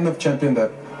 that kind of champion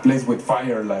that plays with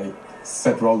fire like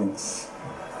Seth Rollins.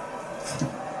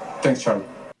 Thanks, Charlie.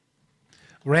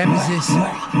 Ramses,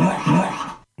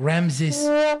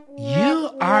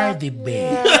 you are the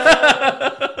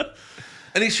best.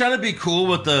 And he's trying to be cool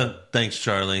with the, thanks,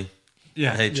 Charlie.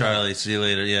 Yeah. Hey, Charlie, see you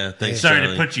later. Yeah, thanks, Sorry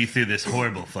Charlie. to put you through this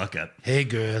horrible fuck up. Hey,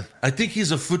 girl. I think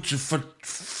he's a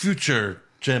future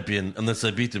champion unless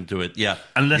I beat him to it. Yeah.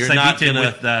 Unless You're I not beat him gonna-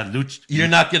 with lucha. You're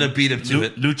not going to beat him to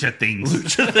it. Lucha things.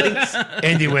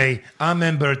 Anyway, I'm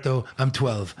Humberto. I'm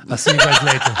 12. I'll see you guys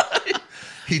later.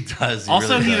 He does.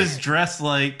 Also, really he does. was dressed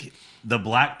like the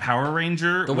Black Power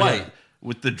Ranger. The with- white.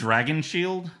 With the dragon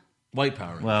shield. White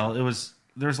Power Ranger. Well,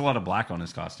 there's a lot of black on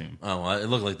his costume. Oh, well, it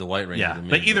looked like the White Ranger Yeah, to me.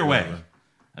 but either way, whatever.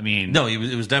 I mean, No, it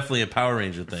was definitely a Power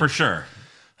Ranger thing. for sure.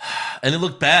 And it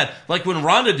looked bad. Like when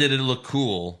Rhonda did it, it looked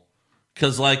cool.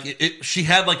 Because like she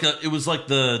had like it was like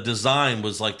the design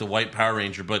was like the White Power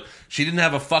Ranger, but she didn't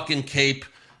have a fucking cape,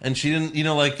 and she didn't,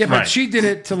 like Yeah, but Right. she did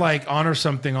it to like honor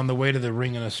something on the way to the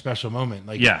ring in a special moment.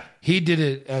 Like, Yeah. he did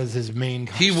it as his main.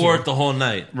 he costume. wore it the whole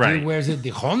night. Right. He wears it the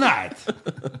whole night.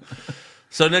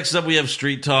 So next up, we have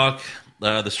Street Talk.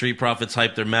 The Street Profits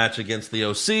hype their match against the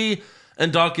OC,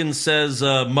 and Dawkins says,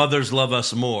 "Mothers love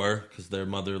us more," because they're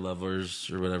mother lovers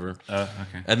or whatever. Okay.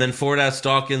 And then Ford asks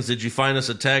Dawkins, "Did you find us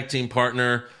a tag team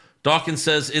partner?" Dawkins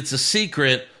says it's a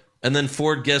secret, and then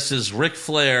Ford guesses Ric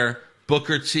Flair,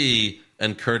 Booker T,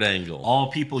 and Kurt Angle. All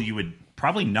people you would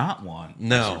probably not want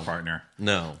No. as your partner.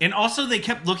 No. And also, they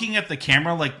kept looking at the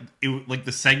camera like like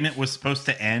the segment was supposed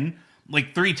to end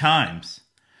like 3 times.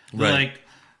 They're Right. Like,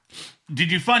 did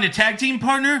you find a tag team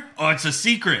partner? Oh, it's a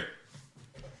secret.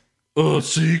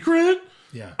 Secret?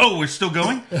 Yeah. Oh, we're still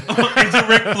going? Is it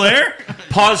Ric Flair?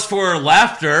 Pause for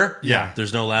laughter. Yeah.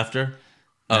 There's no laughter?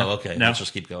 Oh, okay. No. Let's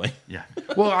just keep going. Yeah,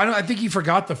 Well, I think he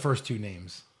forgot the first 2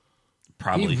 names.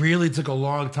 probably. He really took a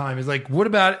long time. He's like, what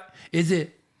about, is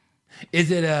it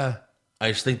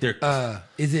I just think their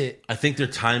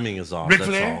timing is off. Ric That's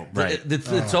Flair? all. Right.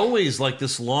 It's always like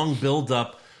this long build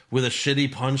up with a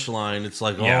shitty punchline. It's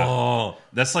like, Yeah. oh,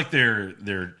 That's like their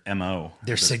MO.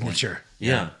 their signature?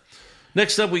 yeah.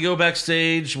 Next up, we go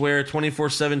backstage where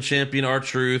 24/7 champion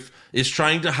R-Truth is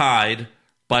trying to hide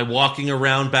by walking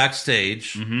around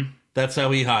backstage. Mm-hmm. That's how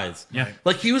he hides. Yeah.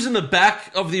 Like he was in the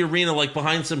back of the arena, like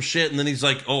behind some shit, and then he's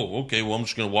like, "Oh, okay, well, I'm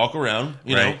just gonna walk around."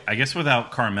 You know, I guess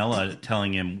without Carmella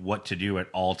telling him what to do at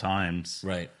all times.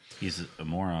 right? He's a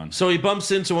moron. So he bumps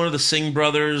into one of the Singh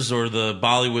brothers or the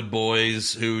Bollywood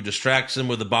boys who distracts him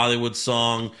with a Bollywood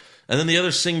song. And then the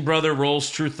other Singh brother rolls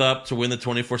Truth up to win the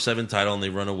 24/7 title and they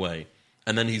run away.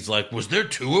 And then he's like, was there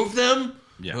 2 of them?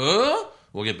 Yeah. Huh?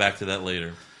 We'll get back to that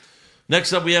later.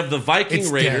 Next up, we have the Viking It's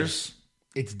Raiders.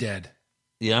 It's dead.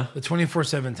 Yeah. The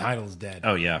 24/7 title is dead.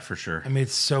 Oh, yeah, for sure. I mean,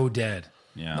 it's so dead.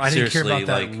 Yeah. I didn't care Seriously,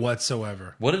 about that like-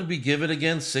 whatsoever. What did we give it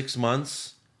again? 6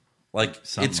 months? Like,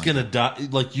 Something it's like going to die.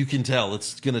 Like, you can tell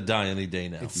it's going to die any day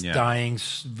now. It's Yeah. dying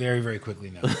very, very quickly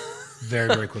now. Very,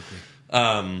 very quickly.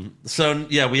 So,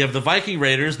 yeah, we have the Viking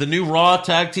Raiders, the new Raw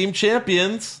Tag Team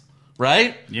Champions,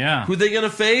 right? Yeah. Who they going to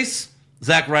face?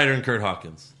 Zack Ryder and Kurt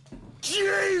Hawkins.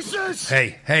 Jesus!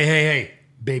 Hey.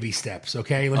 Baby steps,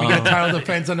 okay? Let me get a title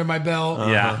defense under my belt.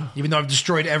 Yeah. Even though I've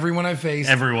destroyed everyone I faced.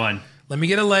 Everyone. Let me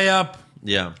get a layup.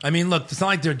 Yeah. I mean, look, it's not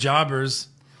like they're jobbers.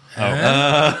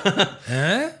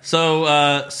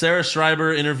 So Sarah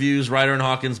Schreiber interviews Ryder and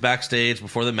Hawkins backstage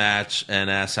before the match and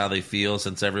asks how they feel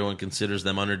since everyone considers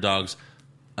them underdogs.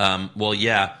 Well,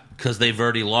 yeah, because they've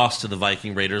already lost to the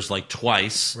Viking Raiders like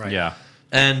twice. Right. Yeah.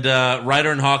 And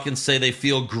Ryder and Hawkins say they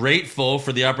feel grateful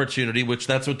for the opportunity, which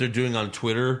that's what they're doing on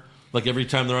Twitter. Like every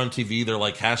time they're on TV, they're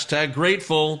like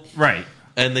 #grateful. Right.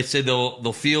 And they say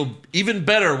they'll feel even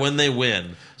better when they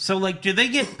win. So, like, do they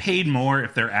get paid more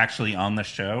if they're actually on the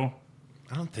show?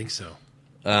 I don't think so.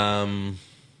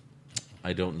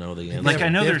 I don't know the answer. Like, have- I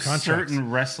know they have there's contracts.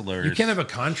 certain wrestlers. You can't have a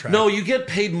contract. No, you get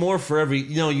paid more for every.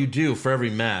 No, you do for every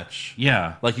match.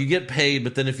 Yeah. Like you get paid,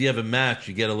 but then if you have a match,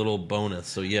 you get a little bonus.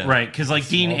 So yeah, Right, because like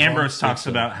Dean Small Ambrose bonus, talks so.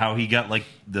 about how he got like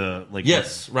the like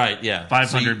Yes, right, yeah.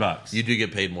 $500. So you do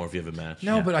get paid more if you have a match.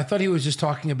 No, but I thought he was just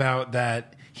talking about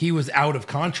that he was out of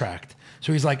contract.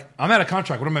 So he's like, I'm out of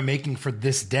contract. What am I making for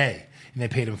this day? And they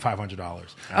paid him $500.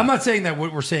 I'm not saying that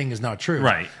what we're saying is not true.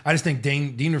 Right. I just think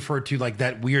Dean referred to like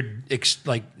that weird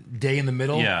day in the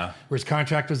middle. Yeah. Where his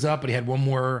contract was up, but he had one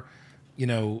more,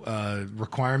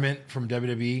 requirement from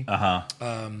WWE. I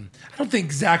don't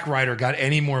think Zack Ryder got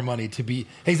any more money to be.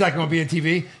 Hey, Zack, want to be on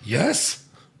TV? Yes.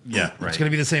 Yeah, right. It's going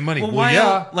to be the same money. Well, Well, why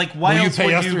yeah. el- like, why Will you else pay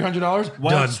would us you- $300?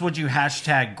 Why Done. else would you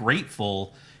hashtag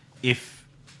grateful if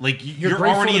like You're you're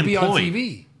grateful already to be employed? on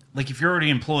TV, Like if you're already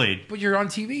employed, but you're on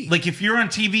TV. like if you're on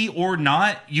TV or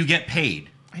not, you get paid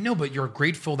I know, but you're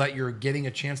grateful that you're getting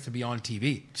a chance to be on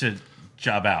TV. to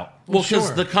job out. Well, because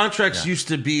sure. the contracts used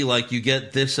to be like you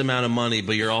get this amount of money,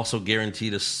 but you're also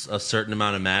guaranteed a certain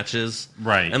amount of matches.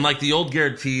 Right. And like the old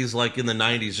guarantees, like in the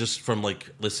 90s, just from like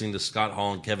listening to Scott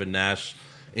Hall and Kevin Nash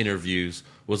interviews,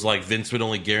 was like Vince would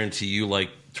only guarantee you like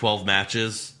 12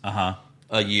 matches.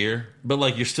 a year, but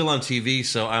like you're still on TV,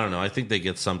 so I don't know. I think they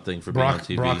get something for being on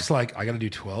TV. Brock's like, I got to do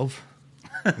 12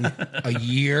 a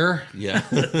year. Yeah.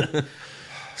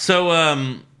 So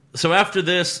after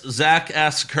this, Zach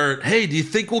asks Kurt, "Hey, do you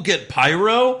think we'll get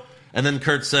pyro?" And then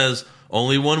Kurt says,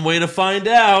 "Only one way to find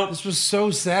out." This was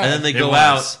so sad. And then they go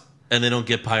out and they don't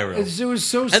get pyro. It was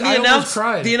so sad. And I almost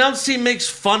cried. the announce team makes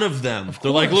fun of them.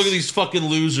 They're like, "Look at these fucking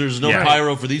losers! No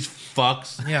pyro for these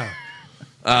fucks." Yeah.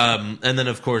 And then,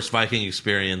 of course, Viking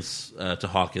Experience to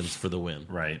Hawkins for the win.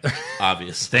 Right.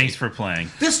 Obvious. Thanks for playing.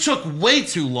 This took way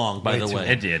too long, by the way.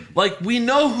 It did. Like, we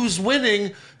know who's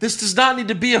winning. This does not need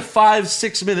to be a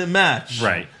 5-6 minute match.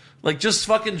 Right. Like, just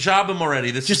fucking job them already.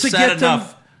 This Just is to sad get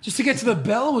enough. them, just to get to the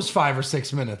bell was 5 or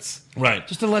 6 minutes. Right.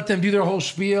 Just to let them do their whole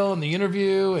spiel and the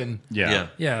interview and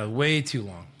Yeah. way too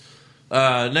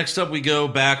long. Next up, we go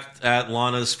back at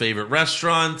Lana's favorite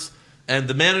restaurant. And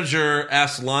the manager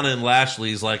asks Lana and Lashley,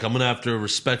 he's like, "I'm going to have to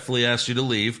respectfully ask you to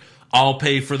leave. I'll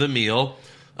pay for the meal."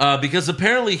 Because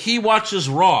apparently he watches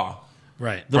Raw.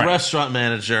 Right. The restaurant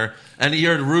manager. And he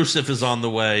heard Rusev is on the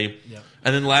way. Yep.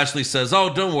 And then Lashley says,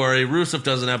 "Oh, don't worry. Rusev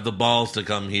doesn't have the balls to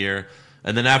come here."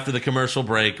 And then after the commercial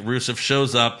break, Rusev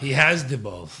shows up. He has the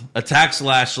balls. Attacks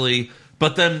Lashley.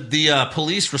 But then the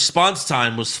police response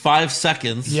time was 5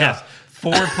 seconds. Yeah.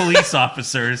 4 police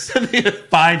officers,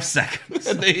 5 seconds.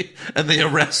 And they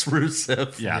arrest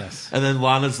Rusev. Yeah. Yes. And then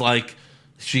Lana's like,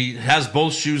 she has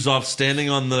both shoes off,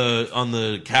 standing on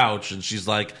the couch, and she's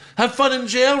like, "Have fun in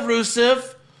jail,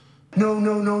 Rusev." No.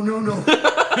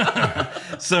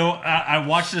 So I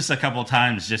watched this a couple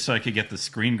times just so I could get the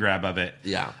screen grab of it.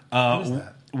 Yeah.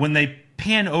 When they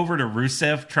pan over to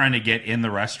Rusev trying to get in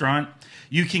the restaurant,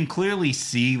 you can clearly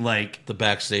see like The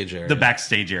backstage area. the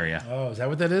backstage area. Oh, is that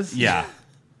what that is? Yeah.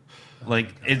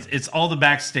 Like it's all the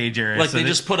backstage area. Like So they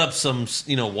just put up some,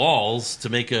 walls to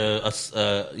make a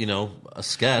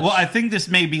sketch. Well, I think this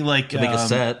may be like make a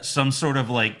set. some sort of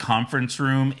like conference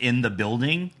room in the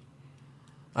building.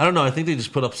 I don't know. I think they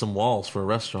just put up some walls for a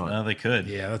restaurant. They could.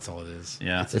 Yeah, that's all it is.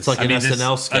 Yeah, It's like an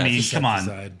SNL sketch. I mean, It's a come set on,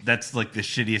 aside. that's like the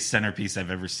shittiest centerpiece I've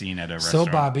ever seen at a So,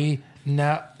 restaurant. Bobby,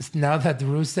 now that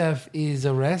Rusev is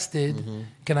arrested,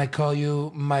 can I call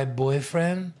you my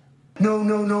boyfriend? No.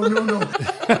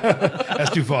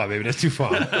 That's too far, baby. That's too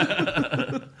far.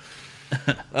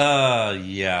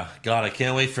 Yeah. God, I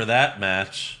can't wait for that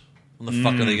match. When the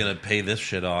fuck are they going to pay this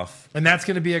shit off? And that's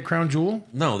going to be at Crown Jewel?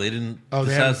 No, they didn't. Oh,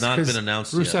 this they has haven't- not 'cause been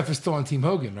announced Rusev yet. is still on Team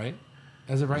Hogan, right?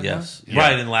 As of right Yes. now?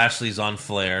 Right, and Lashley's on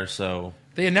Flair, so...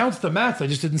 They announced the match. They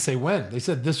just didn't say when. They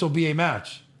said this will be a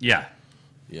match. Yeah,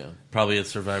 Yeah. Probably at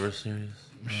Survivor Series.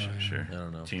 sure. I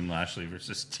don't know. Team Lashley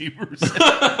versus Team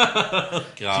Rusev.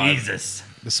 God. Jesus,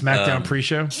 The SmackDown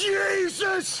pre-show.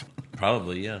 Jesus!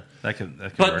 Probably, yeah. that could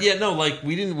But work. yeah, no, like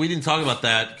we didn't talk about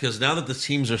that because now that the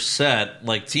teams are set,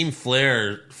 like Team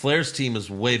Flair's team is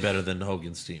way better than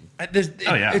Hogan's team.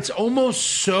 yeah. It's almost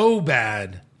so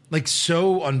bad, like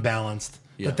so unbalanced,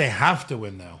 that they have to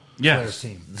win now. Yes. Flair's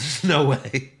team. There's no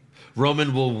way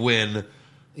Roman will win.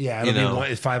 Yeah, You know. it'll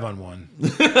be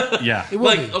 5-on-1. Yeah, It will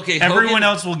Like, be. okay, everyone Hogan-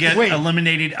 else will get Wait.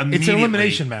 eliminated immediately. It's an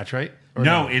elimination match, right? Or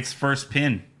No, it's first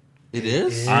pin. It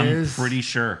is? Yeah. I'm Is- pretty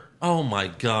sure. Oh my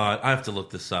God. I have to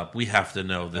look this up. We have to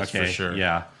know this Okay, for sure.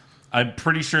 yeah, I'm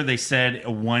pretty sure they said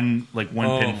one Oh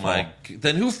pinfall. my.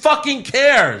 Then who fucking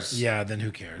cares? Yeah, then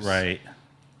who cares? Right.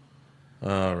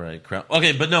 All right, crap.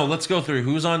 Okay, but no, let's go through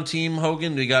who's on Team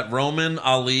Hogan. We got Roman,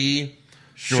 Ali,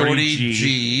 Shorty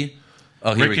G.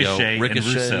 Oh, here Ricochet we and go.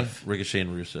 Rusev. Ricochet and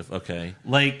Rusev. Okay.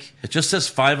 Like, It just says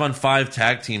 5-on-5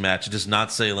 tag team match. It does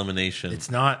not say elimination.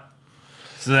 It's not.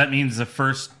 so that means the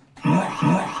first. No.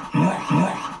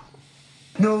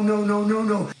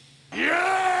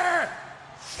 You're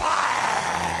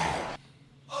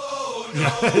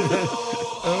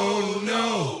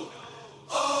Oh,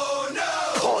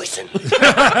 no. poison.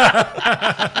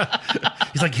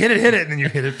 He's like, hit it, and then you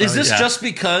hit it. Is this Yeah. just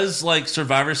because like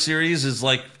Survivor Series is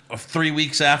like 3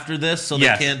 weeks after this, so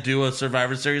Yes. they can't do a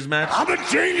Survivor Series match? I'm a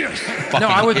genius. Fucking No,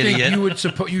 I would idiot.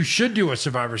 think you should do a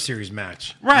Survivor Series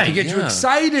match. Right, To get you yeah.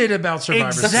 excited about Survivor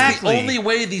That's Series. Exactly. the only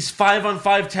way these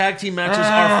 5-on-5 tag team matches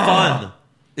are fun.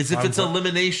 Is if it's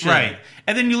elimination. Right.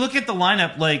 And then you look at the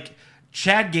lineup like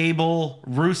Chad Gable,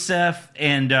 Rusev,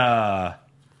 and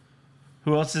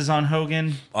who else is on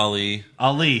Hogan? Ali.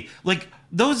 Ali. Like,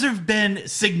 those have been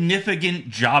significant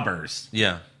jobbers.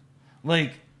 Yeah.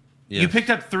 Like, Yeah. you picked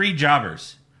up 3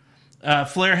 jobbers.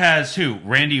 Flair has who?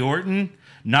 Randy Orton,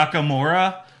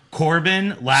 Nakamura,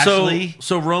 Corbin, Lashley.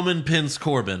 So Roman pins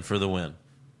Corbin for the win.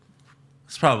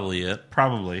 That's probably it.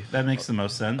 Probably. That makes the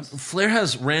most sense. Flair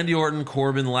has Randy Orton,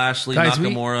 Corbin, Lashley, Guys,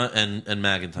 Nakamura, and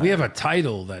McIntyre. We have a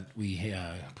title that we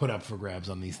put up for grabs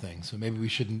on these things, so maybe we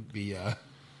shouldn't be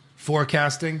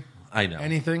forecasting I know.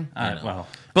 anything. Well,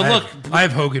 But look, I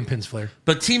have Hogan pins Flair.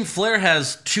 but Team Flair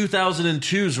has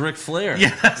 2002's Ric Flair.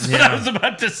 yeah, that's what I was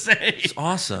about to say. It's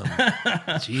awesome.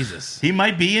 Jesus. He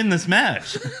might be in this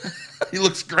match. He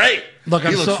looks great. Look,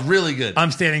 he looks really good.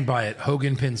 I'm standing by it.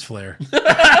 Hogan pins Flair.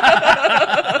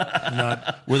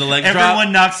 With a leg Everyone drop.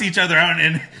 knocks each other out,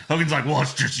 and Hogan's like, "Well,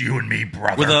 it's just you and me,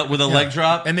 brother." With a leg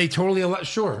drop. And they totally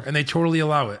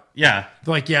allow it. Yeah,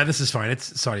 They're like, yeah, this is fine.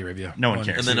 It's Saudi Arabia. No one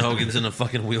cares. And then Hogan's in a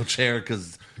fucking wheelchair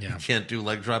because Yeah. he can't do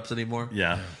leg drops anymore.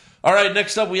 yeah. All right,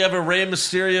 next up we have a Rey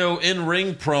Mysterio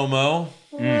in-ring promo.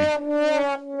 Oh,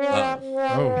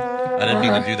 I didn't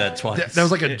mean to do that twice. that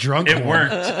was like a drunk. It one.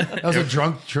 worked. That was a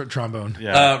drunk trombone.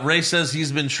 Yeah. Ray says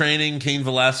he's been training Cain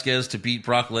Velasquez to beat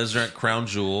Brock Lesnar at Crown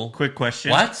Jewel. Quick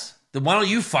question. What? Then why don't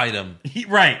you fight him?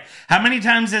 Right. How many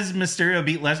times has Mysterio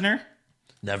beat Lesnar?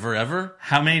 Never ever.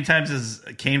 How many times has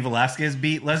Cain Velasquez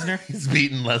beat Lesnar? He's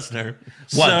beaten Lesnar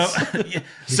once.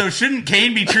 So shouldn't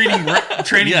Cain be training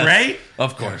Yes, Ray?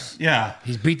 Of course. Yeah.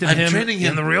 He's beaten I'm him training him.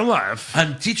 in the real life.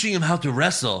 I'm teaching him how to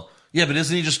wrestle. Yeah, but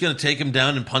isn't he just going to take him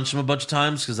down and punch him a bunch of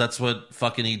times? Because that's what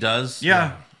fucking he does.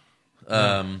 Yeah.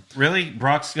 Really?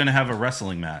 Brock's going to have a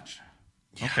wrestling match.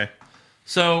 Yeah. Okay.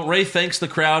 So Ray thanks the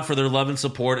crowd for their love and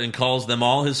support and calls them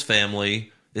all his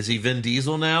family. Is he Vin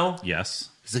Diesel now? Yes.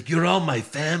 He's like, you're all my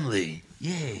family.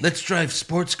 Yay. Let's drive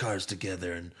sports cars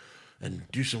together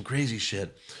and do some crazy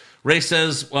shit. Ray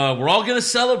says, we're all going to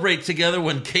celebrate together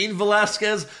when Cain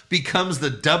Velasquez becomes the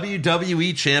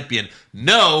WWE champion.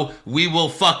 No, we will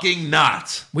fucking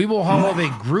not. We will have a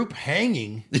group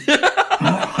hanging with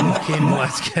Cain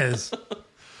Velasquez.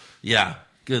 Yeah,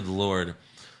 good Lord.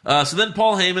 So then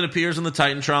Paul Heyman appears on the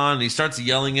Titantron, and he starts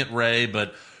yelling at Ray,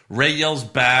 but Ray yells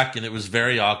back, and it was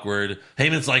very awkward.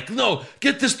 Heyman's like, no,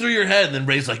 get this through your head. And then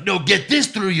Ray's like, no, get this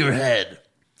through your head.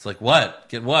 It's like, what?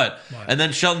 Get what? And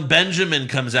then Shelton Benjamin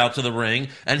comes out to the ring,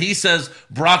 and he says,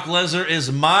 Brock Lesnar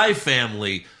is my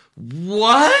family.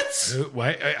 What?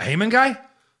 What? Heyman guy?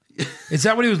 Is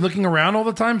that what he was looking around all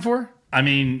the time for? I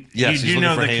mean, Yes, he's you do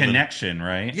know the looking for Heyman. connection,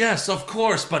 right? Yes, of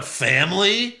course, but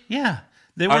family? Yeah.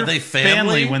 They Are were they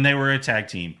family? when they were a tag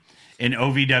team in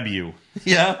OVW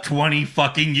Yeah. 20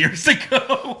 fucking years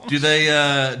ago. Do they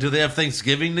have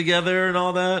Thanksgiving together and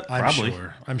all that? Probably.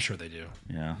 I'm sure they do.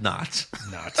 Yeah. Not.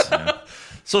 Not.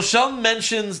 So Shelton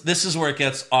mentions, this is where it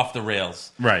gets off the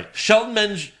rails. Right. Shelton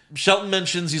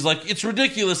mentions, he's like, it's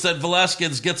ridiculous that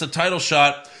Velasquez gets a title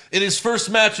shot in his first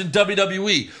match in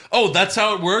WWE. Oh, that's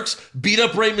how it works? Beat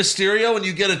up Rey Mysterio and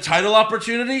you get a title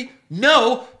opportunity?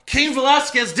 No, Cain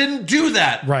Velasquez didn't do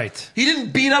that. Right. He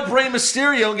didn't beat up Rey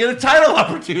Mysterio and get a title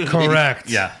opportunity. Correct.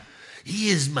 Yeah. He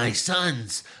is my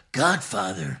son's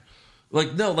godfather.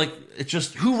 Like, no, like, it's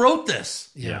just, who wrote this?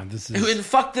 Yeah, this Who is and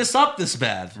fucked this up this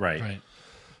bad? Right.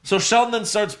 So Shelton then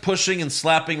starts pushing and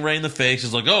slapping Ray in the face.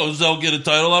 He's like, oh, does Zell get a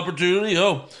title opportunity?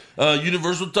 Oh,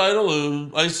 Universal title,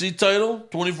 IC title,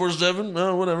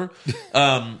 24/7, whatever.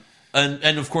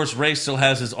 And of course, Ray still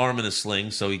has his arm in a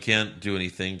sling, so he can't do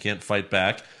anything, can't fight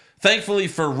back. Thankfully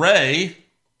for Ray...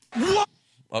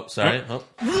 Oh, sorry. Oh.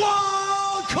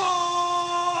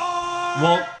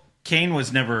 Well, Kane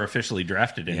was never officially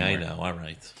drafted Yeah, anywhere. I know. All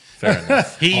right. Fair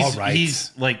enough.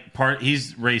 He's like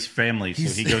he's Ray's family, so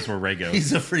he goes where Ray goes.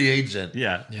 He's a free agent.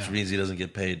 Yeah. Which means he doesn't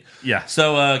get paid. Yeah.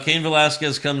 So Cain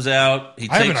Velasquez comes out.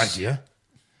 I have an idea.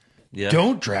 Yeah.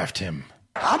 Don't draft him.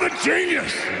 I'm a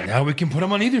genius. Now we can put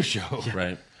him on either show.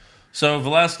 Right. So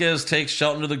Velasquez takes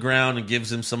Shelton to the ground and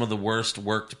gives him some of the worst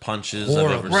worked punches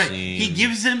I've ever Right. seen. He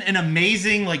gives him an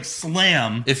amazing like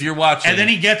slam. If you're watching, and then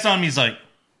he gets on him, he's like,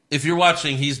 if you're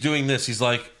watching, he's doing this. He's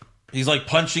like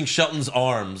punching Shelton's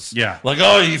arms. Yeah. Like,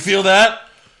 oh, you feel that?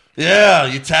 Yeah.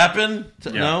 You tapping?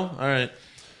 Yeah. No? All right.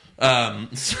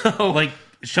 So like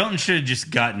Shelton should have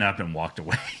just gotten up and walked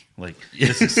away. Like,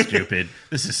 this is stupid.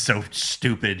 This is so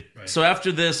stupid. So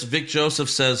after this, Vic Joseph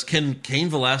says, can Cain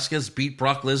Velasquez beat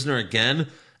Brock Lesnar again?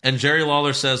 And Jerry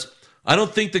Lawler says, I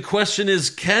don't think the question is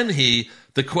can he?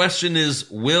 The question is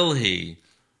will he?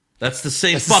 That's the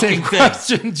same fucking thing.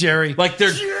 Question, Jerry. Like they're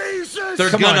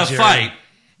Come gonna on, Jerry. fight.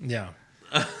 Yeah.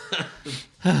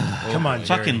 Come on,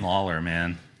 Jerry. Fucking Lawler,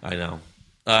 man. I know.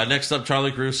 Next up,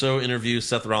 Charlie Caruso interviews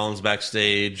Seth Rollins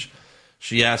backstage.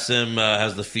 She asks him,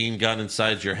 has the Fiend gotten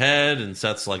inside your head? And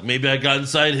Seth's like, maybe I got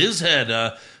inside his head.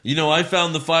 I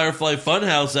found the Firefly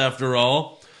Funhouse after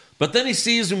all. But then he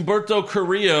sees Humberto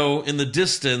Carrillo in the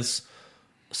distance,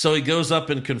 so he goes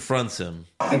up and confronts him.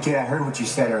 Hey, kid, I heard what you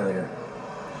said earlier.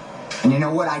 And you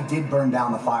know what? I did burn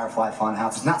down the Firefly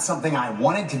Funhouse. It's not something I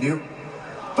wanted to do,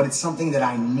 but it's something that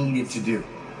I needed to do.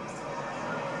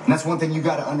 And that's one thing you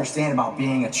got to understand about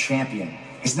being a champion.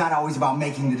 It's not always about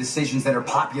making the decisions that are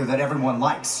popular that everyone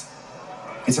likes.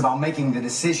 It's about making the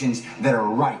decisions that are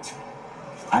right.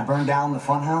 I burned down the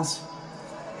Funhouse,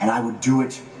 and I would do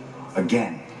it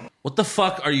again. What the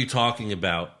fuck are you talking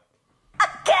about?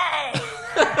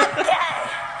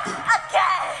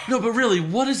 No, but really,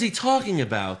 what is he talking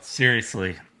about?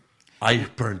 Seriously. I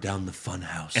burned down the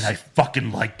Funhouse. And I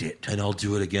fucking liked it. And I'll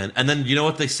do it again. And then you know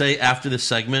what they say after this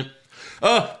segment?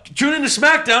 Tune into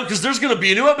SmackDown because there's going to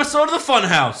be a new episode of the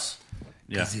Funhouse.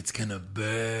 Because it's going to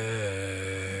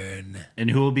burn. And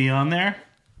who will be on there?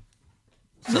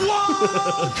 That's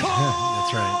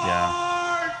right.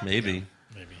 Yeah. Maybe.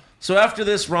 So after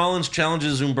this, Rollins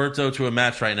challenges Humberto to a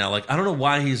match right now. Like, I don't know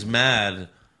why he's mad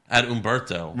at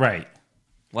Humberto. Right.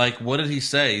 Like, what did he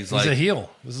say? He's like a heel.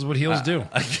 This is what heels do.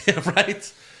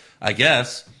 Right? I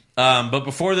guess. But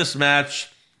before this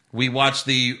match, we watched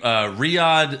the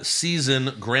Riyadh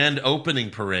season grand opening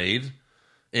parade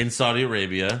in Saudi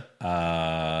Arabia.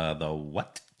 The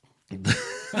what?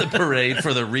 The parade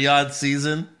for the Riyadh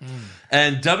season.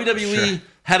 And WWE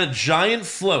had a giant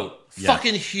float. Yeah.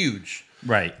 Fucking huge.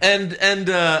 Right. And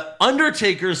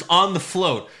Undertaker's on the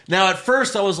float. Now, at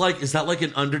first, I was like, is that like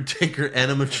an Undertaker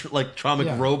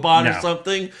animatronic robot or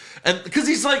something? And because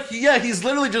he's like, he's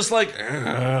literally just like,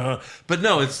 but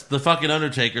no, it's the fucking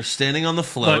Undertaker standing on the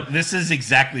float. But this is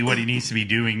exactly what he needs to be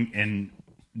doing in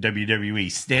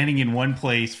WWE. Standing in one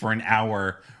place for an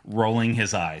hour, rolling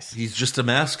his eyes. He's just a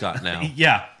mascot now.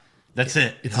 Yeah. That's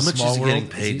it. How much is he getting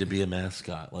paid to be a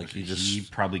mascot? Like he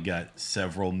probably got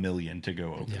several million to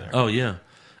go over there. Oh yeah,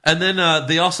 and then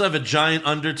they also have a giant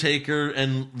Undertaker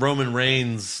and Roman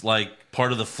Reigns like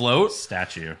part of the float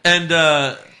statue, and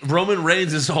Roman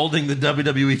Reigns is holding the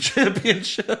WWE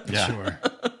Championship. Yeah, sure.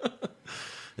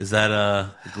 Is that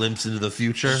a glimpse into the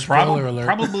future?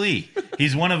 Probably.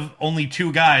 He's one of only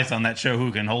 2 guys on that show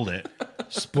who can hold it.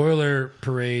 Spoiler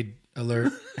parade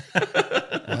alert.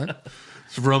 What?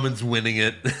 Roman's winning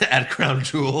it at Crown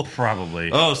Jewel.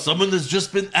 Probably. Oh, someone that's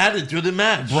just been added to the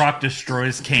match. Brock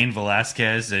destroys Cain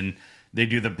Velasquez, and they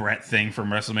do the Brett thing from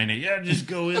WrestleMania. Yeah, just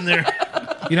go in there.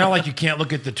 You know, like you can't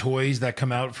look at the toys that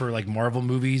come out for like Marvel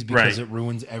movies because it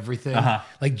ruins everything.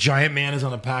 Like Giant Man is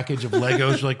on a package of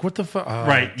Legos. You're like, what the fuck? Oh,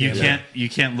 right. You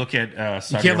can't look at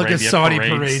Saudi you can't look Arabia at Saudi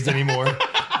parades anymore.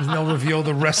 Because they'll reveal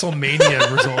the WrestleMania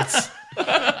results.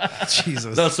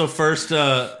 Jesus. No, so first,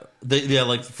 Brock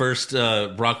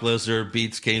Lesnar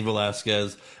beats Cain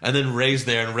Velasquez, and then Ray's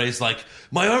there, and Ray's like,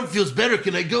 my arm feels better.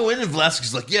 Can I go in? And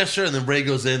Velasquez's like, yeah, sure. And then Ray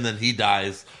goes in, then he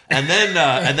dies, and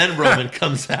then Roman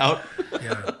comes out.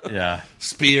 Yeah.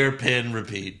 Spear, pin,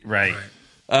 repeat. Right.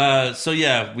 So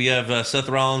yeah, we have Seth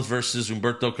Rollins versus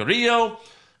Humberto Carrillo,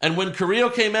 and when Carrillo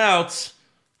came out,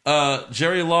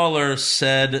 Jerry Lawler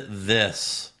said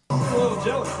this. I'm a little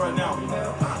jealous right now.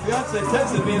 Beyonce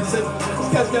texted me and said, this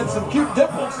guy's got some cute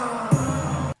dimples.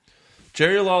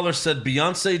 Jerry Lawler said,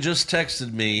 Beyonce just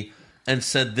texted me and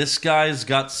said, this guy's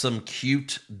got some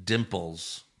cute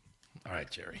dimples. All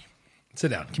right, Jerry.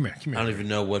 Sit down. Come here. I don't even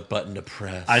know what button to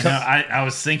press. I know. I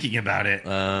was thinking about it.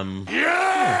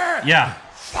 Yeah!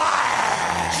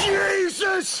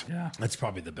 Jesus! Yeah. That's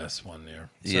probably the best one there.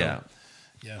 So, yeah.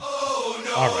 Oh,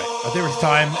 no. All right. I think it's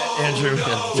time, Andrew.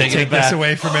 Take this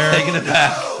away from Eric. Taking it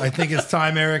back. I think it's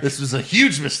time, Eric. This was a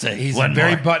huge mistake. He's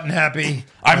very button happy.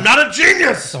 I'm not a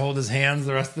genius! To hold his hands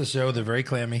the rest of the show. They're very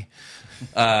clammy.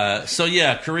 So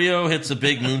yeah, Carrillo hits a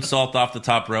big moonsault off the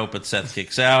top rope, but Seth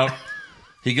kicks out.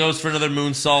 He goes for another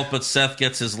moonsault, but Seth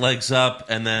gets his legs up,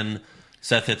 and then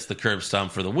Seth hits the curb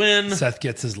stomp for the win. Seth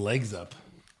gets his legs up.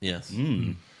 Yes.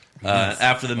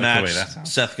 After the match, the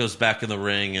Seth goes back in the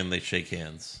ring, and they shake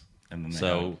hands. And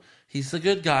then he's the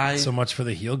good guy. So much for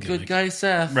the heel gimmick. Good guy,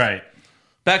 Seth. Right.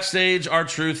 Backstage,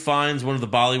 R-Truth finds one of the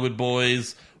Bollywood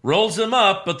boys, rolls him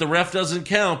up, but the ref doesn't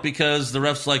count because the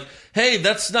ref's like, hey,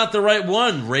 that's not the right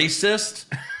one, racist.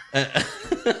 And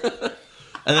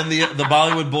then the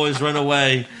Bollywood boys run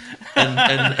away,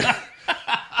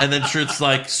 and then Truth's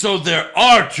like, so there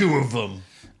are 2 of them.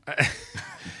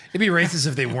 It'd be racist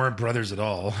if they weren't brothers at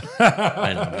all.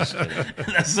 I know, I'm just kidding.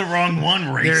 That's the wrong one,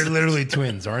 racist. They're literally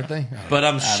twins, aren't they? But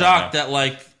I'm shocked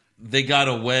that they got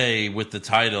away with the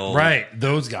title. Right,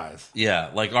 those guys. Yeah,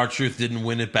 like R-Truth didn't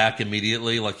win it back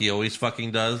immediately like he always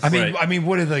fucking does. I mean,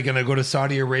 what are they going to go to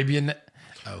Saudi Arabia?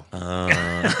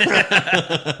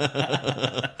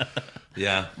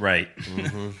 Yeah. Right.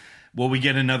 Mm-hmm. Will we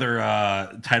get another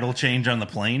title change on the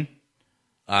plane?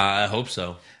 I hope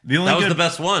so. The only That was good- the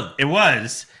best one. It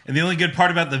was. And the only good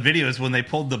part about the video is when they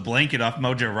pulled the blanket off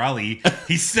Mojo Rawley,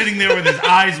 he's sitting there with his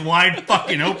eyes wide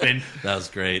fucking open. That was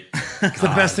great. It's the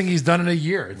best thing he's done in a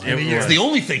year. It's been a year. It's the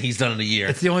only thing he's done in a year.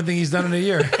 It's the only thing he's done in a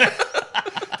year.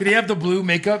 Did he have the blue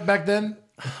makeup back then?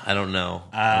 I don't know.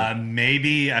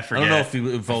 Maybe. I I forget. don't know if he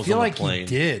I involves feel on like the plane. he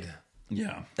did.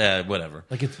 Yeah. Whatever.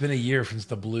 Like it's been a year since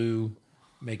the blue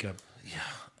makeup.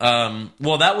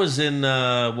 Well, that was in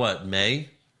May?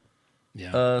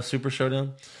 Yeah. Super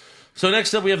Showdown. So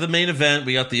next up, we have the main event.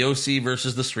 We got the OC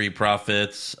versus the Street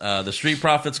Profits. The Street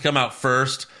Profits come out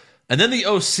first, and then the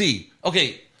OC.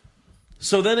 Okay,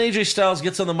 so then AJ Styles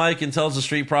gets on the mic and tells the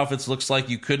Street Profits, "Looks like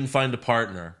you couldn't find a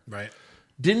partner." Right.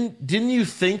 Didn't you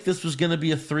think this was going to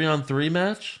be a 3-on-3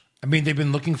 match? I mean, they've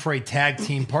been looking for a tag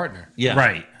team partner. Yeah.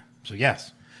 Right. So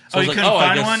yes. So I You was couldn't like, I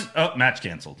find guess- one? Oh, match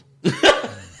canceled.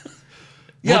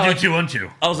 Yeah, We'll do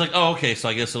 2-on-2. I was like, oh, okay, so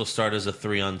I guess it'll start as a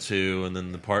 3-on-2, and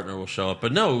then the partner will show up.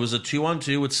 But no, it was a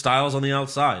 2-on-2 with Styles on the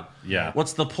outside. Yeah.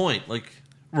 What's the point? Like,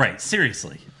 Right.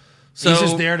 Seriously. so He's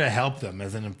just there to help them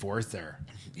as an enforcer.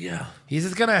 Yeah. He's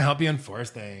just gonna help you enforce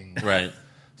things. Right.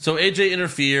 So AJ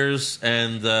interferes,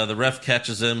 and the ref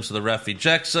catches him, so the ref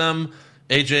ejects him.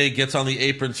 AJ gets on the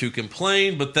apron to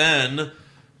complain, but then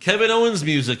Kevin Owens'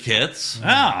 music hits.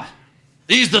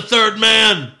 He's the third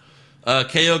man!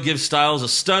 KO gives Styles a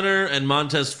stunner, and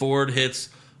Montez Ford hits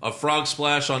a frog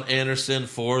splash on Anderson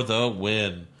for the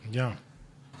win. Yeah.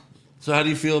 So how do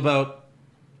you feel about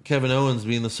Kevin Owens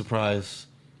being the surprise?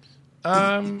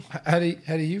 How do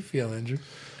you feel, Andrew?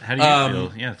 How do you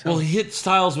feel? Yeah. Well, he hit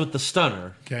Styles with the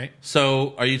stunner. Okay.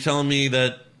 So are you telling me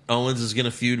that Owens is going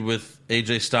to feud with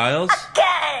AJ Styles?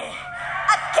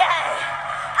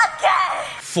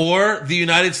 For the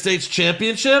United States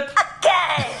Championship?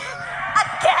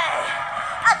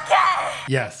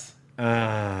 Yes.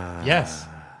 Yes.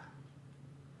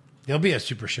 There'll be a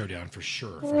Super Showdown for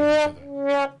sure. Fighting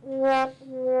each other.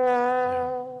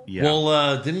 Yeah.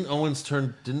 Well, didn't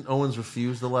Owens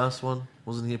refuse the last one?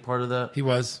 Wasn't he a part of that? He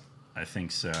was. I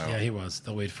think so. Yeah, he was.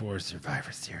 They'll wait for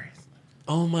Survivor Series.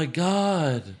 Oh my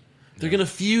God. They're going to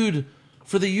feud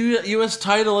for the U.S.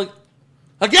 title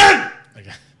again!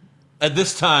 Okay. At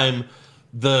this time,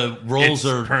 the roles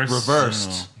It's are personal.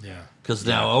 reversed. Yeah. Because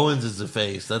now Owens is the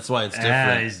face. That's why it's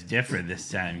different. It's different this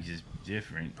time. He's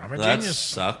different. I'm a That genius.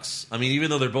 sucks. I mean, even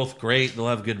though they're both great, they'll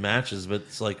have good matches, but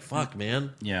it's like, fuck,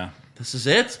 man. Yeah. This is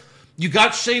it? You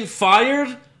got Shane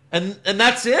fired, and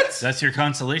that's it? That's your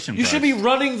consolation You prize. should be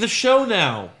running the show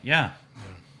now. Yeah.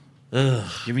 Ugh.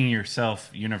 Giving yourself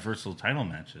universal title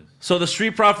matches. So the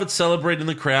Street Profits celebrate in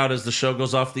the crowd as the show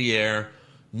goes off the air.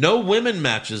 No women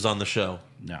matches on the show.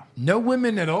 No. No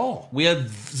women at all. We had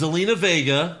Zelina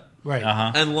Vega Right.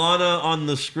 Uh-huh. and Lana on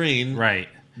the screen. Right.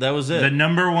 That was it. The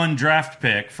number one draft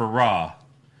pick for Raw.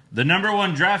 The number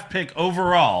one draft pick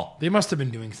overall. They must have been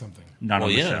doing something. Not well,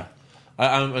 on the yeah. show.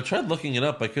 I tried looking it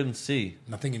up. I couldn't see.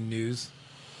 Nothing in news.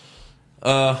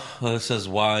 Well, it says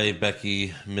why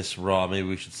Becky missed Raw. Maybe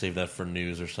we should save that for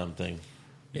news or something.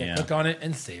 Yeah. Yeah. Click on it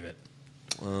and save it.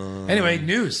 Anyway,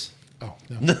 news. Oh,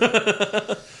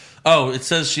 no. Oh, it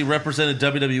says she represented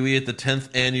WWE at the 10th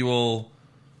annual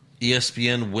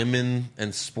ESPN Women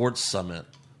and Sports Summit.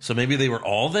 So maybe they were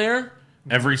all there?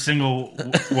 Every single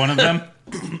one of them?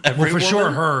 Every Well, for sure,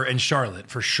 woman? her and Charlotte,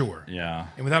 for sure. Yeah.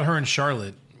 And without her and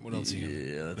Charlotte, what else?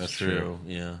 Yeah, that's true. true.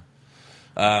 Yeah.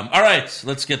 All right,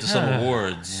 let's get to some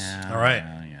awards. All right.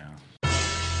 Yeah.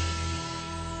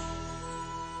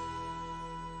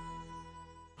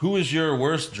 Who is your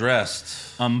worst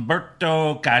dressed?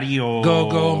 Umberto Carrillo.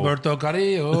 Go, Umberto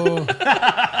Carrillo.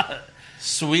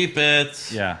 Sweep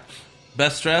it. Yeah.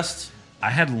 Best dressed? I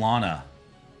had Lana.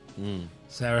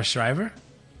 Sarah Shriver?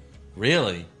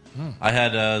 Really? I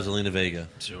had Zelina Vega.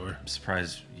 Sure. I'm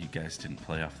surprised you guys didn't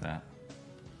play off that.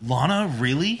 Lana,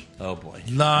 really? Oh, boy.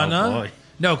 Lana? Oh, boy.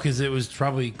 No, because it was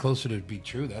probably closer to be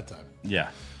true that time. Yeah.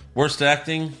 Worst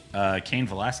acting? Cain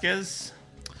Velasquez.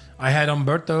 I had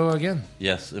Umberto again.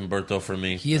 Yes, Umberto for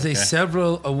me. He is a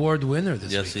several award winner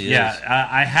this Yes, week. he is. Yeah,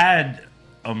 I had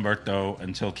Umberto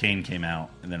until Kane came out,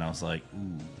 and then I was like,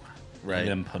 ooh, Right.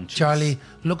 them punches. Charlie,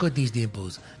 look at these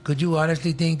dimples. Could you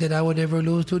honestly think that I would ever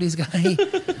lose to this guy?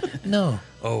 No.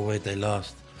 Oh, wait, they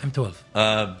lost. I'm 12.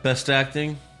 Best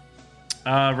acting?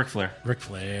 Ric Flair. Ric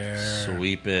Flair.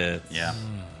 Sweep it. Yeah.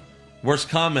 Worst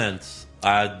comments?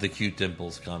 I had the cute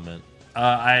dimples comment.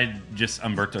 I had just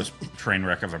Umberto's train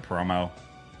wreck of a promo.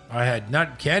 I had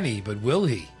not Kenny, but will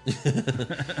he?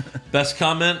 Best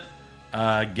comment?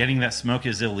 Getting that smoke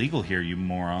is illegal here, you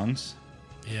morons.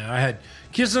 Yeah, I had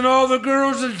kissing all the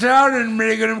girls in town and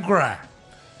making them cry.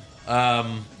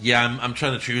 Yeah, I'm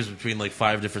trying to choose between like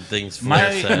 5 different things. My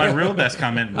Flair said. my real best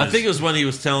comment was I think it was when he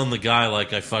was telling the guy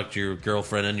like, "I fucked your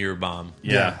girlfriend and your mom."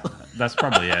 yeah, that's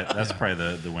probably it. That's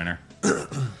probably the winner.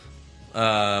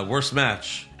 Worst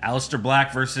match. Aleister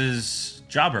Black versus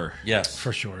Jobber. Yes,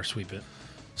 For sure, sweep it.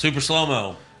 Super Slow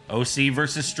Mo. OC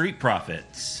versus Street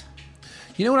Profits.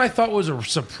 You know what I thought was a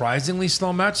surprisingly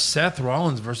slow match? Seth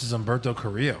Rollins versus Humberto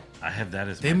Carrillo. I have that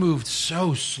as They moved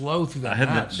so slow through I that have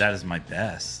match. that as my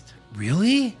best.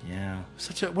 Really? Yeah.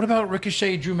 What about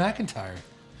Ricochet, Drew McIntyre?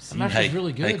 That match was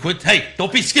really good. Hey, quit! Hey,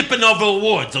 don't be skipping over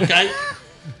awards, okay?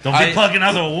 Don't be plugging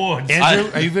other awards.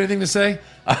 Andrew, are you have anything to say?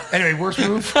 Anyway, worst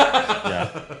move?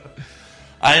 Yeah.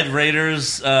 I had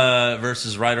Raiders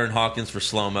versus Ryder and Hawkins for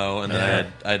slow mo, and then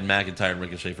I had McIntyre and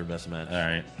Ricochet for best match. All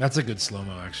right. That's a good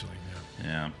slow-mo, actually.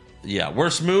 Yeah. Yeah,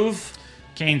 worst move.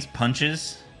 Kane's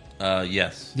punches.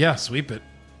 Yes. Yeah, sweep it.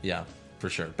 Yeah, for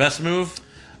sure. Best move.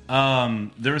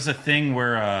 There was a thing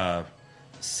where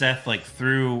Seth like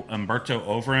threw Humberto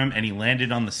over him, and he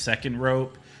landed on the second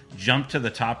rope, jumped to the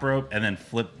top rope, and then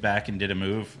flipped back and did a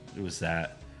move. It was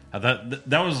that. I thought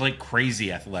that was like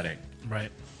crazy athletic.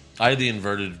 Right. I had the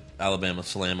inverted Alabama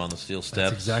slam on the steel steps.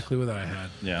 That's exactly what I had.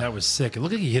 Yeah. That was sick. It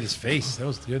looked like he hit his face. That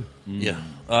was good. Yeah.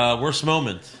 Worst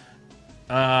moment.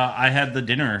 I had the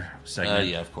dinner segment.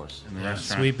 Yeah, of course. In the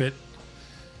restaurant. Sweep it.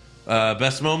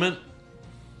 Best moment.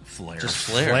 Flair. Just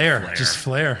Flair. Flair. Just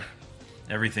Flair.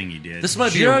 Everything you did. This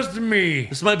might be Just me.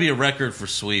 This might be a record for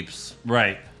sweeps.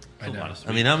 right. I know.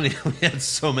 I mean, how many? We had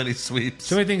so many sweeps.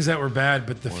 So many things that were bad,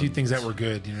 but the few things that were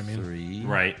good. You know what I mean? 3,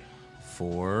 Right.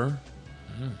 4,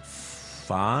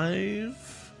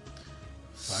 5,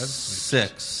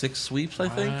 6. 6 sweeps, I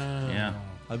think. Yeah.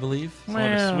 I believe. A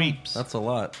lot of sweeps. That's a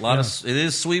lot. It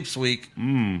is sweeps week.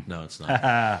 No, it's not.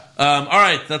 All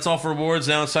right, that's all for awards.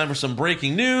 Now it's time for some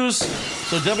breaking news.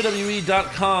 So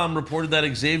WWE.com reported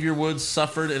that Xavier Woods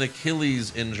suffered an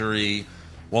Achilles injury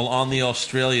while on the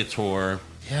Australia tour.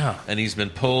 Yeah. And he's been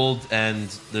pulled, and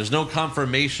there's no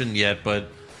confirmation yet, but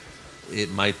it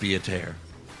might be a tear,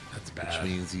 That's which bad.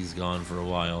 means he's gone for a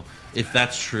while. If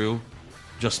that's true,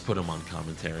 just put him on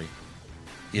commentary.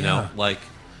 You know, like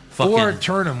fucking Or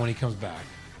turn him when he comes back.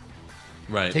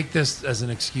 right. Take this as an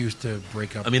excuse to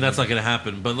break up. I mean, that's not going to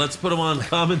happen, but let's put him on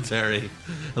commentary.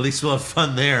 At least we'll have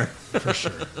fun there. for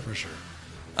sure. For sure.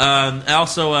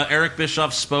 Also, Eric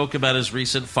Bischoff spoke about his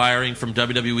recent firing from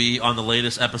WWE on the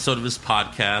latest episode of his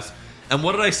podcast. And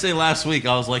what did I say last week?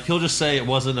 I was like, he'll just say it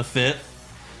wasn't a fit.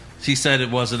 He said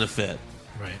it wasn't a fit.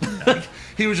 Right.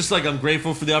 He was just like, I'm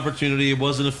grateful for the opportunity. It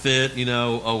wasn't a fit. You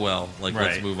know, oh well. Like,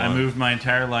 Right. let's move on. I moved my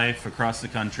entire life across the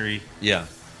country. Yeah.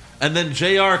 And then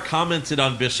JR commented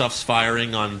on Bischoff's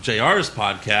firing on JR's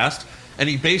podcast, and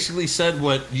he basically said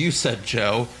what you said,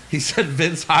 Joe. He said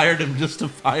Vince hired him just to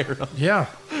fire him. Yeah.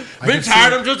 Vince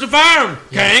hired him just to fire him,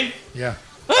 Kang. Yeah.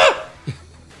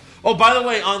 Oh, by the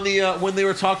way, on the when they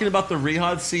were talking about the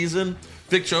Rehab season,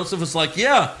 Vic Joseph was like,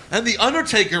 "Yeah, and the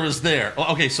Undertaker was there."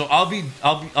 Well, okay, so I'll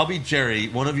be Jerry.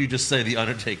 One of you just say the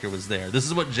Undertaker was there. This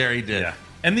is what Jerry did. Yeah.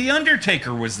 And the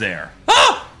Undertaker was there.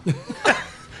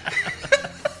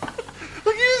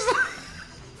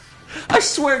 I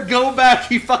swear, go back.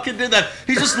 He fucking did that.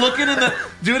 He's just looking in the.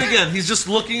 Do it again. He's just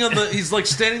looking on the. He's like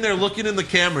standing there looking in the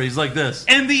camera. He's like this.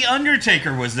 And the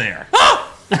Undertaker was there.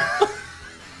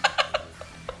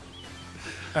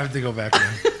 I have to go back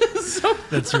there.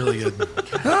 That's really good.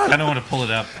 I don't want to pull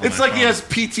it up. on It's my like he phone. has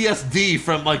PTSD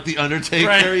from like the Undertaker.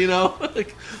 Right. You know.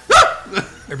 Like,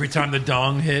 Every time the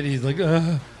dong hit, he's like,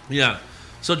 yeah.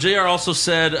 So JR also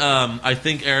said, I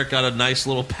think Eric got a nice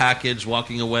little package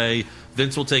walking away.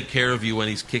 Vince will take care of you when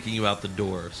he's kicking you out the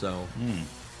door. So,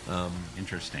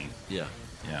 Interesting. yeah.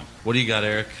 Yeah. What do you got,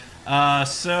 Eric?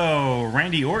 So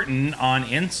Randy Orton on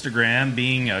Instagram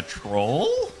being a troll.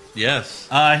 Yes.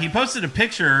 He posted a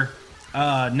picture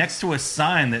next to a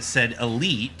sign that said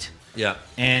Elite Yeah.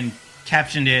 and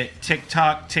captioned it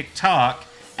TikTok, TikTok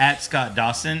at Scott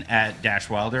Dawson, at Dash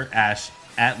Wilder,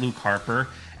 at Luke Harper,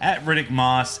 at Riddick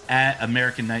Moss, at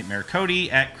American Nightmare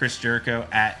Cody, at Chris Jericho,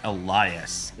 at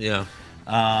Elias. Yeah.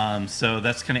 So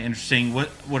that's kind of interesting.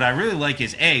 What I really like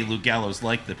is Luke Gallows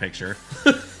liked the picture.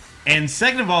 And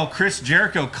second of all, Chris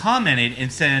Jericho commented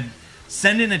and said,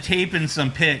 send in a tape and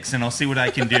some pics and I'll see what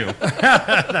I can do.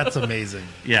 that's amazing.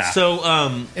 Yeah. So,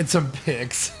 And some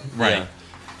pics. right.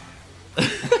 yeah.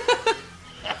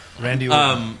 Randy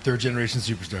Orton, third generation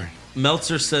superstar.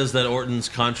 Meltzer says that Orton's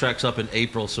contract's up in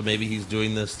April, so maybe he's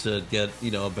doing this to get,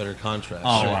 a better contract.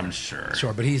 Oh, So- I'm sure.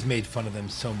 Sure, but he's made fun of them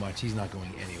so much, he's not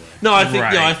going anywhere. No, I think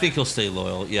Right. I think he'll stay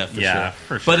loyal. Yeah, for Yeah,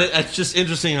 sure. for sure. But it's just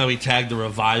interesting how he tagged the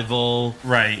Revival,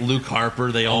 Right. Luke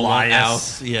Harper. They all want out.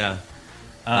 Elias. Yeah.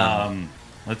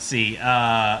 Let's see.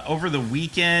 Over the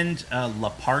weekend, La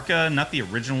Parka, not the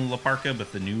original La Parka,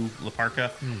 but the new La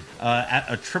Parka, at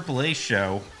a AAA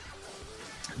show,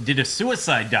 did a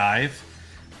suicide dive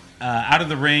out of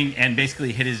the ring and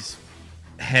basically hit his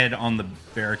head on the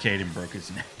barricade and broke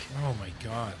his neck. Oh my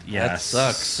god. Yeah, That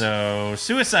sucks. So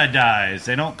suicide dives.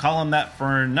 They don't call them that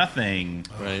for nothing.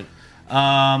 Right.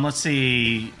 Let's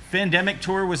see. Pandemic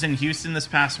Tour was in Houston this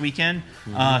past weekend.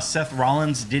 Seth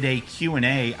Rollins did a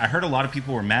Q&A. I heard a lot of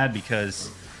people were mad because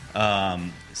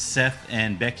Seth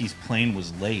and Becky's plane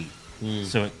was late.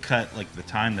 So it cut like the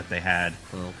time that they had.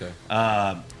 Oh,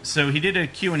 okay. So he did a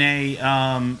Q&A.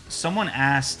 Someone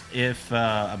asked if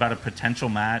about a potential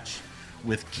match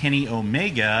with Kenny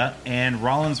Omega, and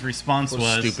Rollins' response What a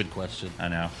was... stupid question. I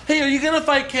know. Hey, are you going to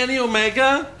fight Kenny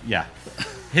Omega? Yeah.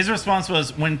 His response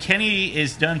was, when Kenny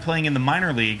is done playing in the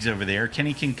minor leagues over there,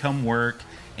 Kenny can come work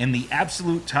in the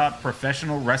absolute top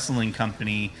professional wrestling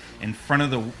company in front of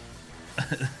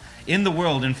the... in the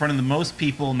world, in front of the most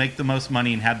people, make the most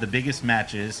money, and have the biggest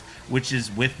matches, which is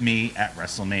with me at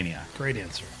WrestleMania. Great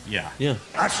answer. Yeah. Yeah.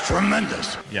 That's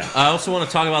tremendous. Yeah. I also want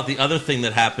to talk about the other thing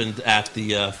that happened at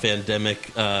the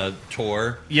Pandemic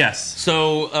tour. Yes.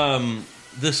 So,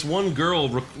 this one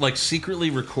girl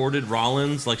secretly recorded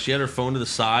Rollins, like she had her phone to the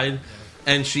side,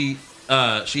 and she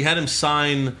had him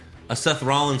sign a Seth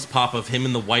Rollins pop of him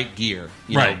in the white gear,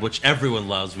 you know, which everyone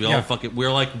loves. We all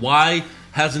we're like, why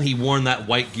hasn't he worn that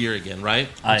white gear again, right?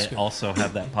 I also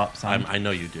have that pop sign. I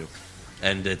know you do.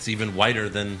 And it's even whiter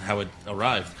than how it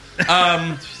arrived.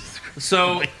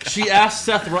 So she asked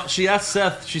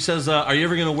Seth, she says, are you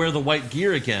ever going to wear the white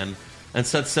gear again? And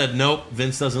Seth said, nope,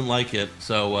 Vince doesn't like it.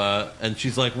 So, and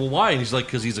she's like, well, why? And he's like,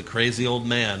 because he's a crazy old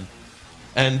man.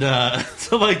 And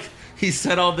so, like, he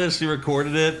said all this, he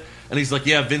recorded it, and he's like,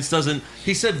 yeah, Vince doesn't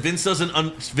get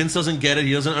it.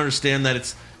 He doesn't understand that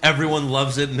it's everyone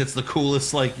loves it, and it's the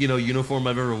coolest, like, you know, uniform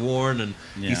I've ever worn. And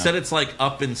he said it's like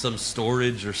up in some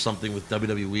storage or something with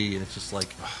WWE, and it's just like,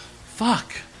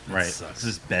 fuck. Right. This is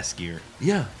his best gear.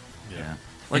 Yeah. Yeah.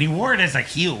 And he wore it as a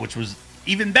heel, which was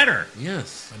even better.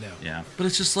 Yes. I know. Yeah. But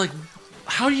it's just like,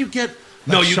 how do you get... Like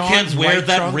no, you Shawn's can't wear white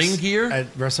that trunks ring gear?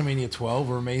 at WrestleMania 12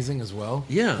 were amazing as well.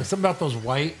 Yeah. Like something about those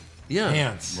white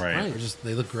pants. Right.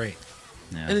 They look great.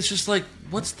 Yeah. And it's just like,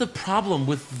 what's the problem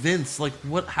with Vince? Like,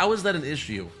 how is that an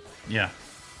issue? Yeah.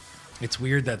 It's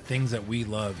weird that things that we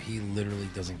love, he literally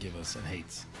doesn't give us and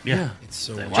hates. Yeah. It's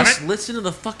so They weird. want Just it? listen to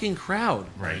the fucking crowd.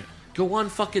 Right. Go on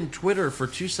fucking Twitter for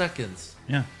 2 seconds.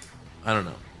 Yeah. I don't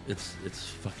know. It's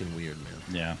fucking weird,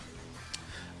 man.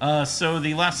 Yeah. So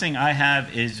the last thing I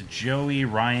have is Joey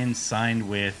Ryan signed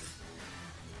with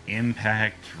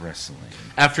Impact Wrestling.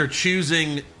 After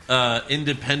choosing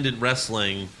independent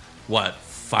wrestling,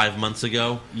 5 months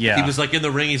ago? Yeah. He was like in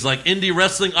the ring, he's like, indie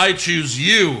wrestling, I choose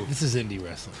you. This is indie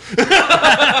wrestling.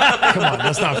 Come on,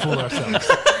 let's not fool ourselves.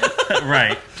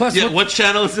 Right. Plus, Yeah, what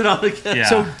channel is it on again?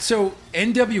 Yeah. So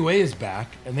NWA is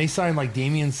back, and they signed like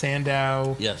Damian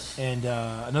Sandow. Yes. And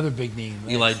another big name.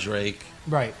 Eli Drake.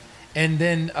 Right. And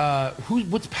then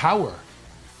what's Power?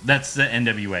 That's the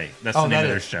NWA. That's the name of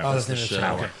their show. Oh, that's The the name of the show.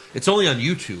 show. Okay. It's only on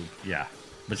YouTube. Yeah.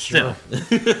 But Sure.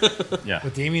 still. Yeah.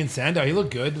 With Damian Sandow, he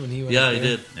looked good when he went. Yeah, up he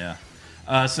there. did.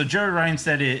 Yeah. So Joey Ryan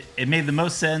said it made the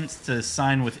most sense to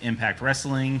sign with Impact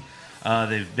Wrestling.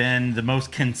 They've been the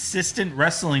most consistent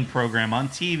wrestling program on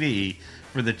TV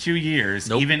for the 2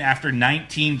 years, even after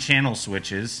 19 channel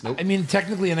switches. I mean,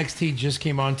 technically NXT just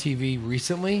came on TV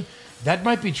recently. That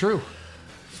might be true.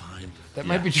 Fine. That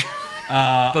might be true.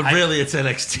 But really, it's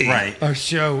NXT. Right. Our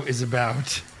show is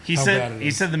about. He how bad it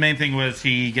is. said the main thing was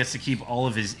he gets to keep all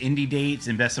of his indie dates,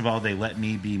 and best of all, they let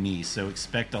me be me. So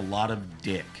expect a lot of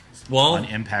dick on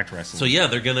Impact Wrestling. So yeah,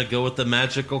 they're gonna go with the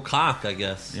magical cock, I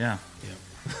guess. Yeah.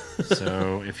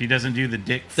 So if he doesn't do the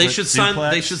dick, They flip should suplex,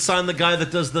 sign. They should sign the guy that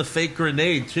does the fake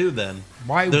grenade too. Then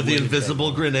Why they're the wouldn't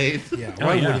invisible they? grenade. Yeah.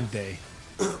 Why yeah. wouldn't they?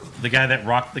 the guy that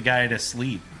rocked the guy to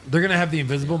sleep. They're gonna have the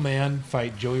Invisible Man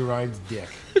fight Joey Ryan's dick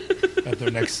at their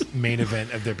next main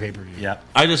event of their pay per view. Yep.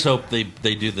 I just hope they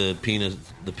do the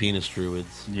penis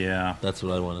druids. Yeah. That's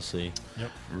what I want to see.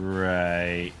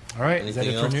 Right. All right. Is that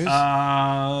it Anything for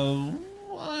else? news?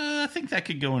 I think that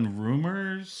could go in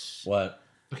rumors. What?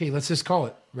 Okay, let's just call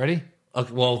it. Ready?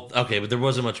 Okay, well, okay, but there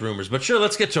wasn't much rumors. But sure,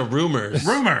 let's get to rumors.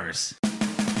 Rumors.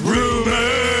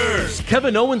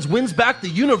 Kevin Owens wins back the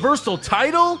Universal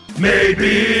title?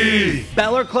 Maybe.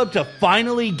 Balor Club to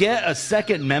finally get a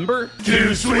second member?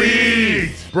 Too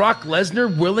sweet. Brock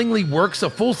Lesnar willingly works a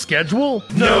full schedule?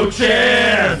 No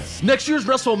chance. Next year's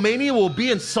WrestleMania will be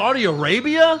in Saudi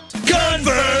Arabia?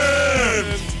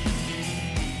 Confirmed.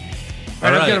 All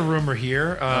right, I've right. got a rumor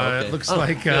here. okay. It looks Oh,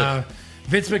 like good.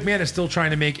 Vince McMahon is still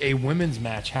trying to make a women's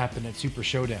match happen at Super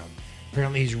Showdown.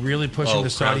 Apparently, he's really pushing the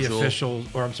Saudi officials,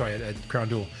 or I'm sorry, at Crown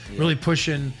Jewel, really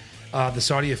pushing the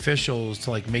Saudi officials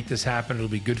to like make this happen. It'll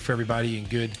be good for everybody and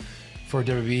good for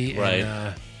WWE. Right.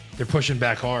 And, they're pushing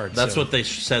back hard. That's so. what they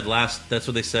said last. That's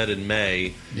what they said in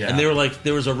May. Yeah. And they were like,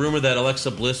 there was a rumor that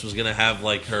Alexa Bliss was going to have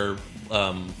like her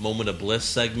Moment of Bliss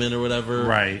segment or whatever.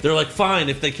 Right. They're like, fine,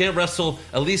 if they can't wrestle,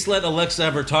 at least let Alexa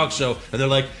have her talk show. And they're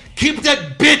like, keep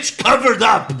that bitch covered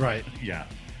up. Right. Yeah.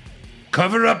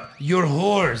 Cover up your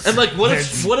whores. And like, what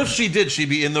if she did? She'd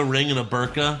be in the ring in a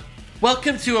burqa.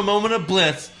 Welcome to a Moment of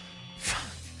Bliss.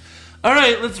 All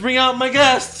right, let's bring out my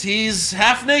guest. He's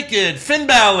half naked, Finn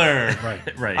Balor.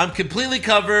 Right. I'm completely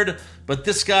covered, but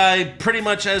this guy pretty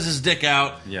much has his dick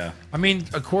out. Yeah. I mean,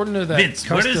 according to that Vince,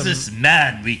 what is this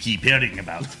man we keep hearing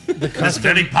about? This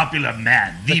very popular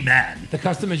man, the man. The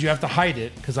custom is you have to hide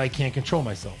it because I can't control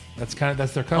myself. That's their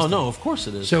Oh custom. no, of course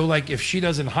it is. So like, if she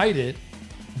doesn't hide it,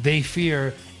 they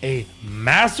fear a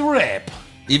mass rape.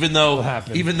 Even though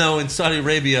in Saudi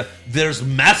Arabia there's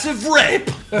massive rape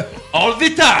all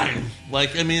the time.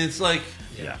 Like, I mean, it's like,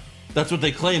 Yeah. that's what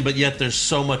they claim, but yet there's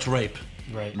so much rape.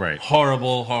 Right.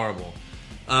 Horrible.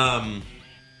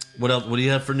 What else? What do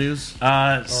you have for news?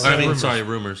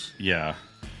 Rumors. Yeah.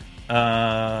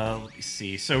 Let me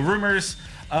see. So rumors.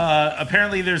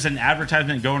 Apparently, there's an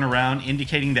advertisement going around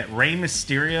indicating that Rey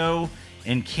Mysterio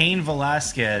and Cain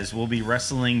Velasquez will be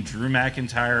wrestling Drew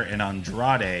McIntyre and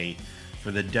Andrade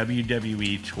for the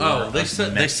WWE tour. Oh, they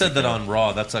said that on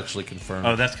Raw. That's actually confirmed.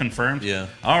 Oh, that's confirmed? Yeah.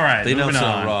 All right. They moving announced it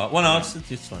on. on Raw. Well, no,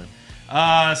 it's fine.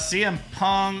 CM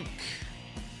Punk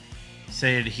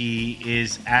said he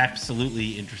is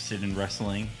absolutely interested in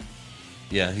wrestling.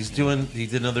 Yeah, he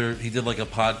did like a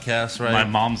podcast, right? My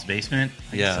Mom's Basement.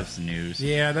 I guess Yeah. that's the news.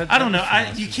 Yeah, I don't know.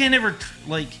 You can't ever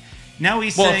now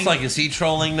he's saying, it's like, is he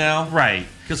trolling now? Right.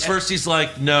 Because first he's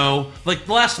like, no. Like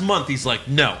last month he's like,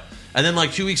 no. And then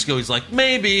like 2 weeks ago he's like,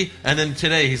 maybe. And then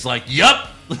today he's like, yup.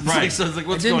 Right. So it's like,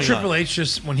 what's Didn't going Triple on? H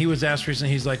just, when he was asked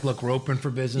recently, he's like, look, we're open for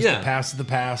business. Yeah. The past is the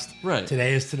past. Right.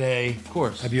 Today is today. Of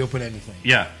course. I'd be open to anything.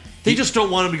 Yeah. They just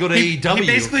don't want him to go to He AEW.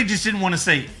 basically just didn't want to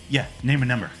say, yeah, name a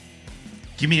number.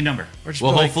 Give me a number. Or just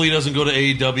Well, be like, hopefully he doesn't go to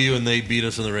AEW and they beat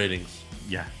us in the ratings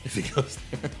Yeah. if he goes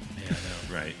there.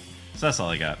 Right. So that's all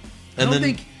I got. I don't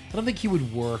think he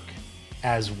would work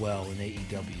as well in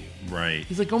AEW. Right.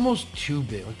 He's like almost too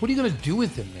big. Like, what are you going to do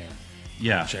with him there?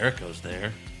 Yeah. Jericho's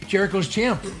there. Jericho's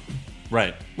champ.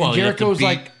 Right. And you have to Jericho's beat-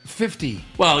 like 50.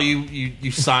 Well,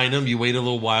 you sign him, you wait a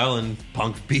little while, and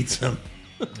Punk beats him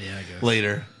Yeah, I guess.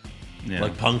 later. Yeah.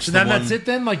 Like Punk's So the then one. that's it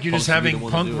then? Like you're just Punk's gonna be having the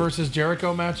one to Punk do it. versus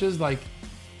Jericho matches? Like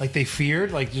they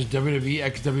feared? Like just WWE,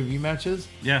 ex-WWE matches?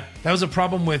 Yeah. That was a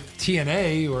problem with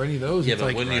TNA or any of those. Yeah, It's but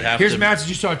like, wouldn't you have here's to- matches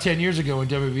you saw 10 years ago in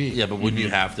WWE. Yeah, but wouldn't you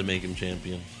have to make him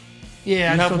champion? Yeah, I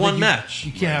You just have don't one think match.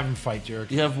 You can't have him fight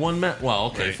Jericho. You have one match. Well,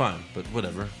 okay, Right. fine, but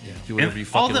whatever. Yeah. Do whatever And you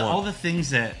fucking want. all the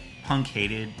things that Punk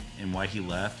hated and why he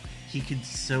left, he could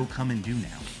so come and do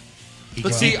now. He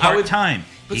But could see, be I would- part-time.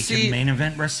 but He see, could main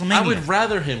event WrestleMania. I would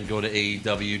rather him go to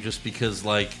AEW just because,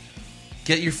 like,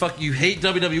 get your you hate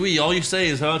WWE. All you say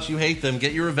is how much you hate them.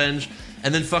 Get your revenge,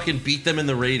 and then fucking beat them in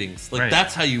the ratings. Like Right.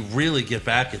 that's how you really get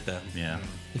back at them. Yeah.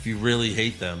 If you really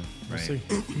hate them. Right.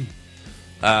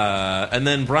 And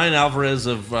then Brian Alvarez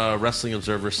of Wrestling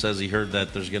Observer says he heard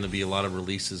that there's going to be a lot of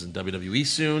releases in WWE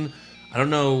soon. I don't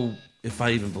know if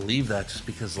I even believe that, just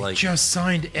because like Just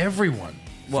signed everyone.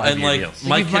 well, 5-year and like deals.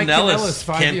 Mike Give Mike Kanellis Kanellis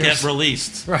 5 can't years. get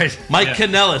released. Right. Mike Yeah.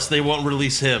 Kanellis, they won't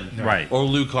release him. Right. Or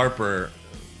Luke Harper.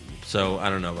 So I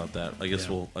don't know about that. I guess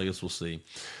we'll see.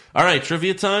 All right,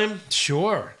 trivia time.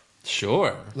 Sure.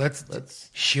 Sure. Let's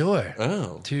sure.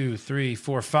 Oh. 2, 3,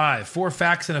 4, 5. 4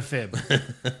 facts and a fib.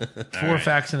 4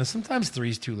 facts and a sometimes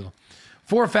 3's too little.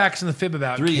 4 facts and a fib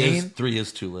about Kane. Three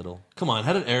is too little. Come on,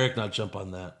 how did Eric not jump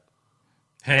on that?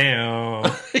 Hey-o.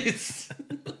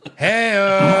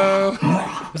 Hey-o.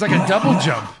 It was like a double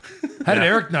jump. How did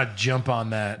Eric not jump on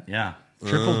that? Yeah.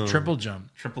 Triple jump.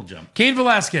 Triple jump. Cain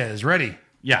Velasquez, ready.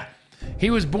 Yeah.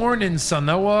 He was born in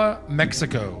Sonora,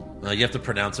 Mexico. You have to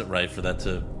pronounce it right for that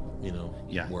to,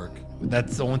 Yeah. work.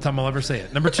 That's the only time I'll ever say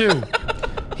it. Number 2,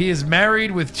 he is married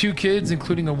with 2 kids,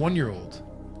 including a 1-year-old.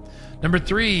 Number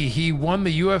 3, he won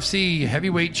the UFC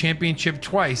Heavyweight Championship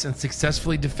twice and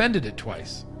successfully defended it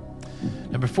twice.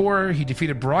 Number 4, he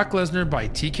defeated Brock Lesnar by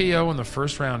TKO in the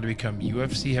first round to become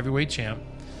UFC Heavyweight Champ.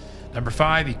 Number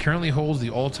 5, he currently holds the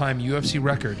all-time UFC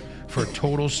record for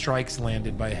total strikes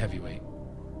landed by a heavyweight.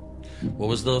 What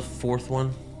was the fourth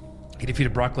one? He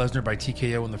defeated Brock Lesnar by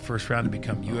TKO in the first round to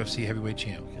become UFC Heavyweight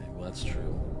Champ. Okay, well that's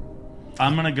true.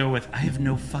 I'm gonna go with I have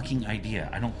no fucking idea.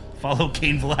 I don't follow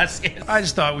Cain Velasquez. I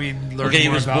just thought we'd learn Okay, he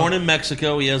more was about born in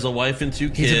Mexico. He has a wife and 2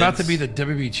 kids. He's about to be the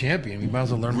WWE champion. We might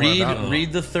as well learn more about him.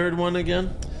 Read the third one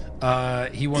again.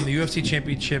 He won the UFC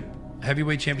championship,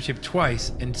 heavyweight championship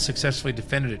twice, and successfully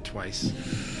defended it twice.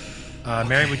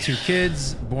 Married with 2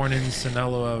 kids, born in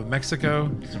Sinaloa,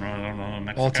 Mexico.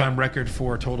 All-time record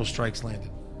for total strikes landed.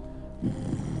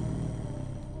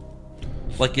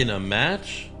 Like in a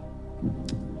match?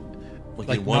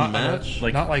 Like in one match?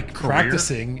 Not like career?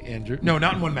 practicing, Andrew. No,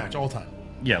 not in one match, all time.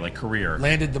 Yeah, like career.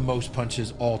 Landed the most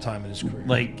punches all time in his career.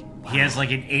 Like he has like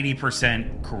an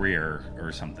 80% career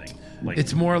or something. Like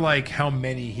It's more like how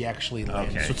many he actually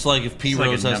landed. Okay. So it's like if P. It's like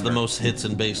a Rose has the number. most hits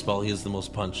in baseball, he has the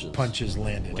most punches. Punches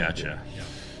landed. Gotcha.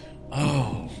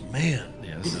 Oh, man.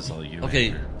 Yeah, this is all you. Okay,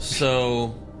 Andrew.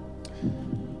 so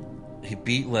he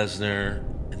beat Lesnar,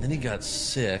 and then he got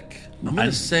sick. I'm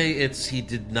going to say it's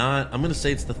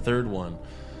the third one.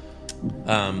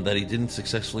 That he didn't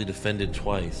successfully defend it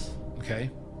twice. Okay.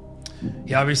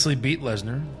 He obviously beat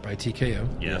Lesnar by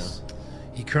TKO. Yes.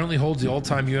 He currently holds the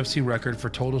all-time UFC record for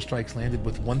total strikes landed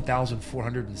with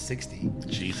 1,460.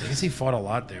 Jesus. I guess he fought a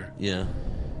lot there. Yeah.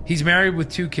 He's married with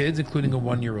 2 kids, including a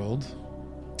 1-year-old.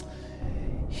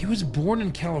 He was born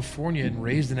in California and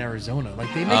raised in Arizona.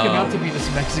 Like, they make him out to be this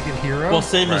Mexican hero. Well,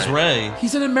 same as Ray.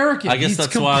 He's an American. I guess He's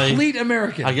that's why. complete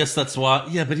American. I guess that's why.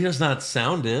 Yeah, but he does not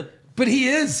sound it. But he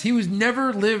is. He was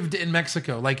never lived in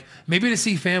Mexico. Like, maybe to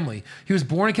see family. He was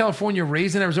born in California,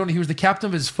 raised in Arizona. He was the captain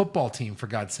of his football team, for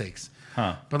God's sakes.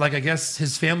 Huh. But, like, I guess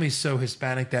his family's so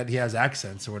Hispanic that he has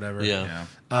accents or whatever. Yeah.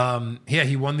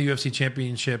 He won the UFC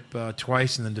championship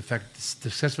twice and then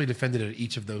successfully defended it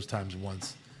each of those times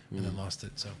once and then lost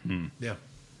it. So, yeah.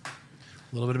 A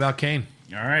little bit about Cain.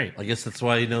 All right. I guess that's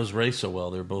why he knows Ray so well.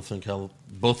 They're both in Cali.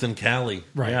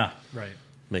 Right. Yeah. Right.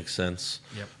 Makes sense.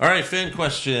 Yep. All right, fan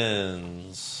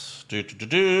questions. Do.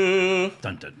 Dun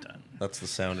dun dun. That's the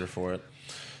sounder for it.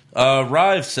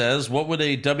 Rive says, what would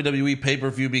a WWE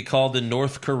pay-per-view be called in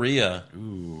North Korea?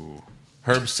 Ooh.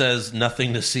 Herb says,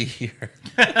 nothing to see here.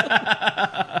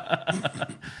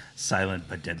 Silent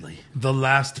but deadly. The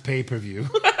last pay-per-view.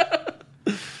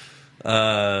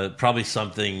 Probably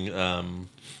something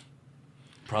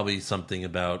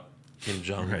about Kim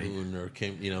Jong-un or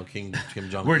Kim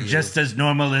Jong-il. We're just as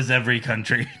normal as every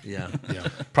country. Yeah.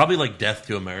 Probably like Death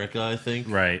to America, I think.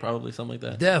 Right. Probably something like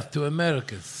that. Death to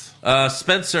Americas.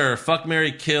 Spencer, fuck,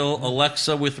 marry, kill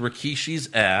Alexa with Rikishi's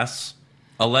ass,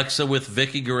 Alexa with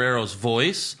Vicky Guerrero's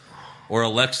voice, or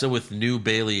Alexa with new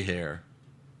Bailey hair.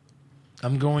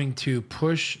 I'm going to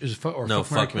push.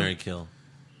 Fuck, marry, kill.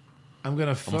 I'm going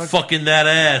to fuck. I'm fucking that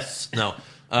ass. No.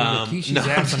 Rikishi's no,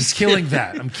 ass. I'm killing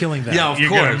that. I'm killing that. Yeah, of You're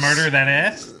course. gonna murder that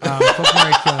ass? Fuck,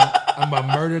 marry, kill. I'm going to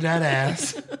murder that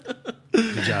ass.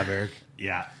 Good job, Eric.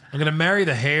 Yeah. I'm going to marry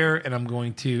the hair, and I'm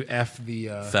going to F the...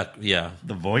 Yeah.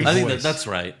 The voice? I think that's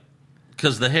right.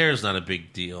 Because the hair is not a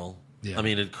big deal. Yeah. I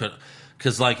mean, it could...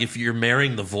 Because, like, if you're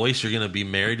marrying the voice, you're going to be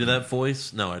married to that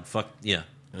voice? No, I'd fuck... Yeah.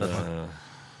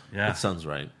 That sounds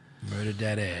right. Murdered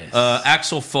that ass.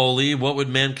 Axel Foley, what would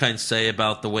mankind say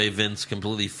about the way Vince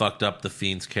completely fucked up The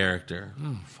Fiend's character?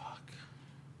 Fuck.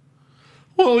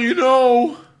 Well, you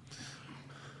know...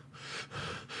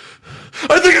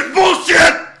 I think it's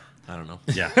bullshit! I don't know.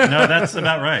 Yeah. No, that's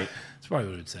about right. That's probably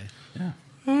what it would say. Yeah.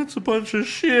 That's a bunch of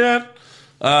shit.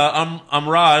 I'm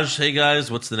Raj. Hey, guys,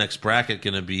 what's the next bracket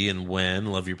going to be and when?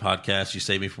 Love your podcast. You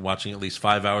save me from watching at least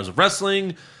 5 hours of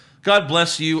wrestling. God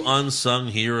bless you, unsung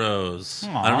heroes.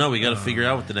 Aww. I don't know. We got to figure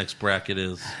out what the next bracket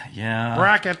is. Yeah.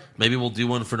 Bracket. Maybe we'll do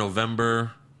one for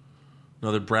November.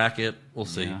 Another bracket. We'll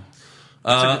see.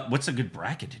 Yeah. What's a good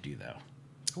bracket to do, though?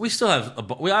 We still have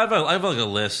I have like a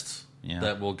list Yeah.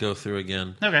 that we'll go through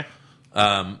again. Okay.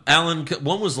 Alan,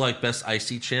 one was like best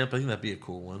IC champ. I think that'd be a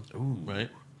cool one. Ooh, right?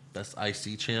 Best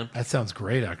IC champ. That sounds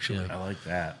great, actually. I like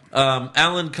that.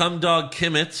 Alan Cumdog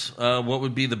Kimmett, what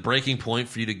would be the breaking point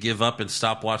for you to give up and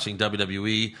stop watching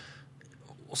WWE?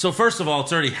 So first of all,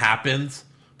 it's already happened,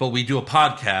 but we do a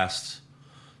podcast,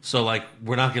 so like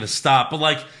we're not going to stop. But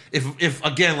like if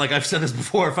again, like I've said this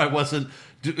before, if I wasn't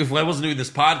doing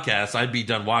this podcast, I'd be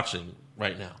done watching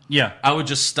right now. Yeah. I would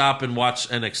just stop and watch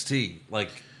NXT. Like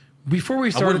Before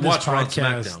we started wouldn't this watch Raw and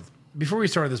podcast,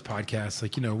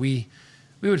 like, you know, we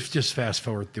would just fast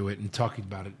forward through it and talking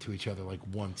about it to each other like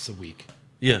once a week.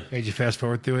 Yeah. Did you fast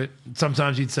forward through it?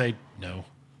 Sometimes you'd say no.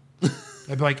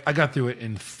 I'd be like, I got through it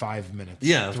in 5 minutes.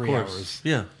 Yeah, of 3 course. hours.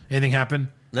 Yeah. Anything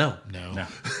happen? No.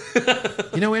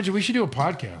 You know, Andrew, we should do a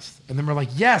podcast. And then we're like,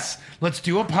 yes, let's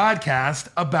do a podcast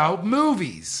about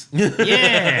movies.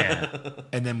 Yeah.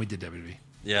 And then we did WWE.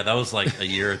 Yeah, that was like a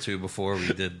year or two before we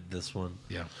did this one.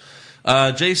 Yeah.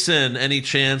 Jason, any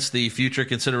chance the future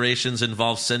considerations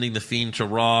involve sending the Fiend to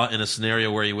Raw in a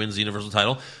scenario where he wins the Universal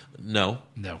title? No.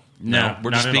 No, We're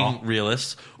not just at being all.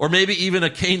 realists. Or maybe even a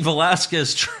Cain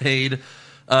Velasquez trade,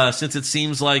 since it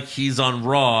seems like he's on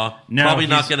Raw. No, probably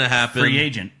not he's going to happen. free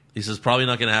agent. He says probably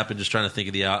not going to happen. Just trying to think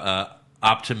of the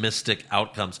optimistic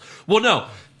outcomes. Well, no.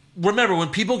 Remember, when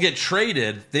people get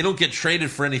traded, they don't get traded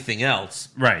for anything else.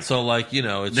 Right. So, like, you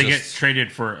know, it's They just... get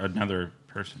traded for another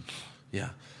person. Yeah.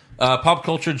 Pop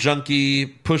Culture Junkie,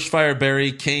 Pushfire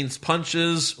Barry, Kane's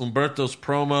Punches, Umberto's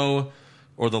promo,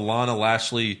 or the Lana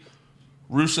Lashley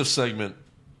Rusev segment.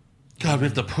 God, we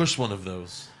have to push one of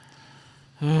those.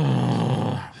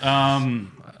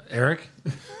 Eric?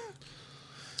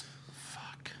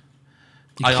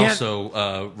 I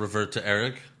also revert to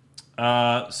Eric.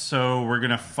 So we're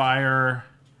going to fire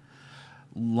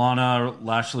Lana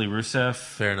Lashley Rusev,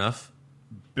 Fair enough.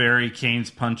 Barry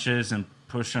Kane's Punches, and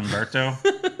push Humberto.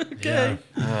 Okay.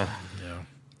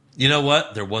 You know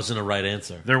what? There wasn't a right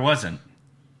answer. There wasn't.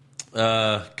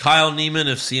 Kyle Neiman,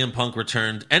 if CM Punk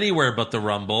returned anywhere but the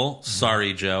Rumble,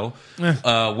 sorry, Joe.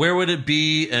 Where would it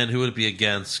be and who would it be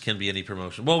against? Can be any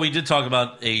promotion. Well, we did talk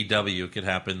about AEW. It could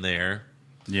happen there.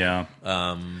 Yeah.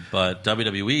 But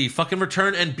WWE, fucking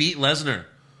return and beat Lesnar.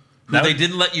 Who That they would-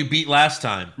 didn't let you beat last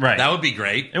time. Right. That would be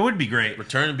great. It would be great.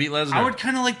 Return and beat Lesnar. I would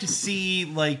kind of like to see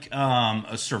like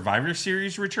a Survivor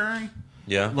Series return.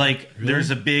 Yeah. Like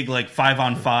there's a big like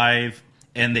 5-on-5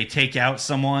 and they take out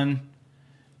someone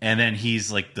and then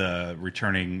he's like the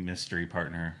returning mystery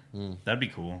partner. That'd be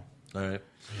cool. All right.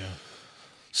 Yeah.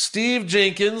 Steve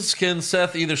Jenkins, can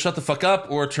Seth either shut the fuck up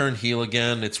or turn heel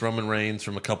again? It's Roman Reigns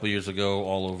from a couple years ago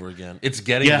all over again. It's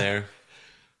getting there.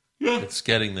 Yeah. It's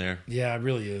getting there. Yeah, it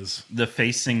really is. The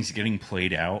face thing's getting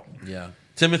played out. Yeah.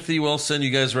 Timothy Wilson,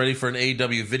 you guys ready for an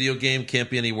AEW video game? Can't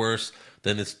be any worse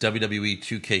than this WWE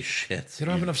 2K shit. They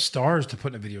don't have enough stars to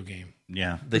put in a video game.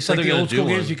 Yeah. They It's said like they're the going old to do school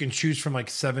one. games you can choose from like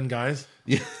 7 guys.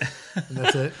 Yeah. And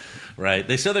that's it. Right.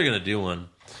 They said they're going to do one.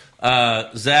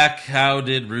 Zach, how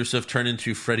did Rusev turn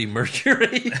into Freddie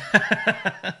Mercury?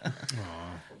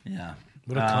 Yeah.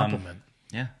 What a compliment.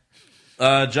 Yeah.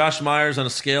 Josh Myers, on a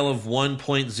scale of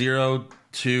 1.0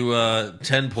 to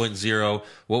 10.0,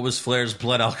 what was Flair's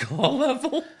blood alcohol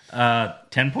level?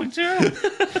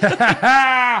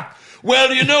 10.0?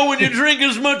 Well, you know, when you drink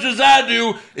as much as I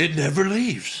do, it never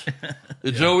leaves.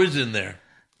 It's always in there.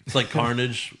 It's like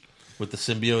Carnage with the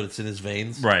symbiote. It's in his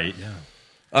veins. Right.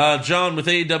 Yeah. John, with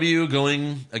AEW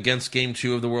going against Game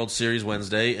 2 of the World Series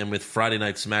Wednesday, and with Friday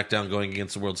Night SmackDown going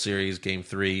against the World Series Game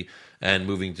 3 and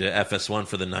moving to FS1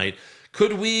 for the night,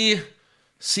 could we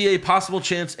see a possible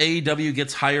chance AEW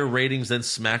gets higher ratings than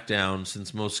SmackDown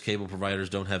since most cable providers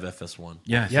don't have FS1?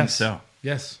 Yeah, I think so.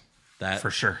 Yes. That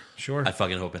For sure. Sure. I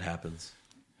fucking hope it happens.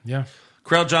 Yeah.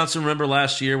 Krell Johnson, remember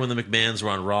last year when the McMahons were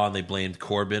on Raw and they blamed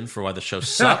Corbin for why the show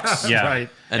sucks? Yeah. Right.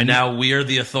 And now we're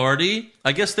the authority?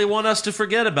 I guess they want us to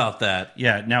forget about that.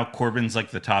 Yeah, now Corbin's like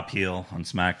the top heel on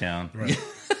SmackDown. Right.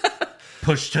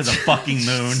 Pushed to the fucking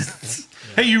moon.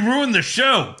 Hey, you ruined the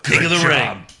show. King of the Good ring.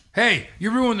 job. Hey, you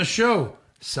ruined the show,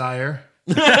 sire.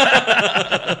 My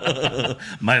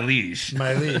liege.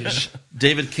 My liege.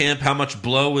 David Camp, how much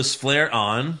blow was Flair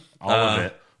on? All of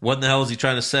it. What in the hell is he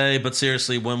trying to say? But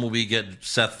seriously, when will we get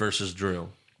Seth versus Drew?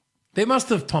 They must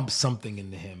have pumped something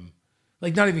into him.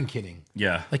 Like, not even kidding.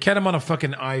 Yeah. Like, had him on a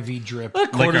fucking IV drip.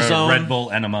 Like Cortisone. a Red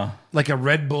Bull enema. Like a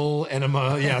Red Bull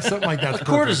enema. Yeah, something like that.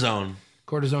 Cortisone.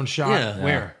 Cortisone shot. Yeah.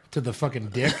 Where? To the fucking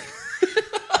dick?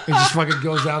 He just fucking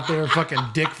goes out there, fucking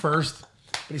dick first.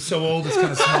 But he's so old, it's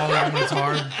kind of smaller and it's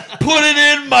hard. Put it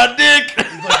in my dick.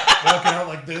 Walking out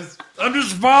like this. I'm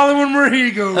just following where he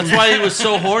goes. That's why he was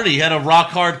so horny. He had a rock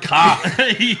hard cock.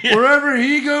 Wherever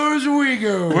he goes, we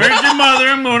go. Where's your mother?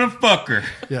 I'm going to fuck her.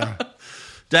 Yeah.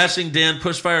 Dashing Dan,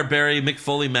 Pushfire Barry, Mick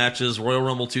Foley matches, Royal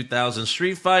Rumble 2000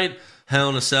 Street Fight, Hell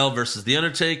in a Cell versus The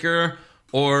Undertaker,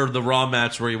 or the Raw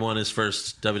match where he won his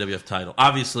first WWF title.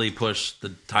 Obviously, push the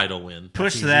title win.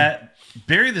 Push that.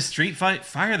 Bury the street fight.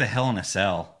 Fire the Hell in a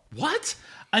Cell. What?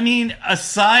 I mean,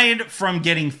 aside from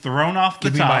getting thrown off the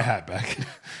Give me top. my hat back.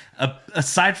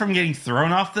 Aside from getting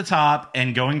thrown off the top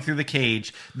and going through the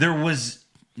cage, there was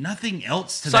nothing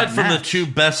else to Aside that from the match. 2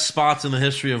 best spots in the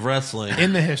history of wrestling.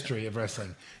 In the history of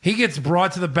wrestling. He gets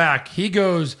brought to the back. He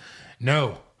goes,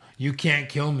 no, you can't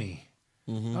kill me.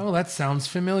 Oh, that sounds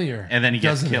familiar. And then he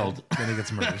gets Doesn't it? killed. Then he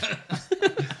gets murdered.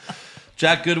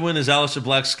 Jack Goodwin, is Aleister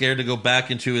Black scared to go back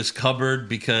into his cupboard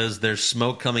because there's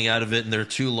smoke coming out of it and there are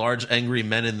 2 large angry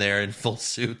men in there in full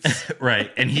suits? Right.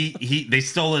 And they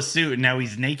stole his suit and now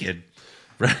he's naked.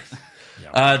 Right.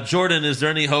 Jordan, is there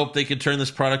any hope they could turn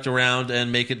this product around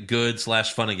and make it good /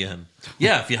 fun again?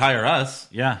 Yeah, if you hire us.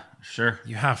 Yeah, sure.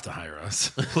 You have to hire us.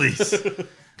 Please.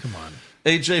 Come on.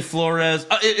 AJ Flores.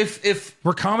 If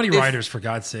we're comedy writers, for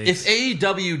God's sake. If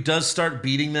AEW does start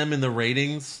beating them in the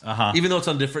ratings, even though it's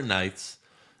on different nights,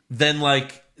 then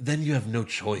you have no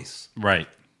choice. Right.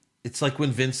 It's like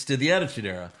when Vince did the Attitude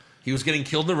Era. He was getting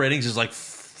killed in the ratings. He's like,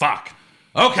 fuck.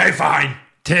 Okay, fine.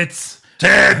 Tits.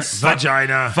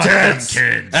 Vagina. Tits.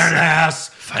 Kids. And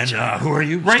ass. And who are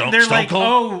you? Right, they're like,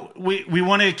 oh, we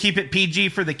want to keep it PG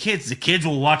for the kids. The kids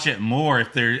will watch it more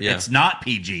if it's not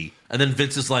PG. And then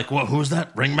Vince is like, "What? Who's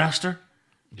that? Ringmaster?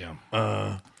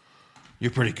 Yeah.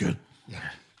 You're pretty good.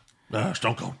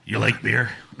 Stone Cold. You like beer?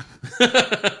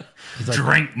 He's like,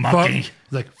 Drink, monkey." He's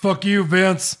like, "Fuck you,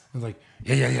 Vince." I was like,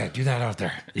 "Yeah. Do that out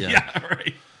there." Yeah,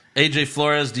 right. AJ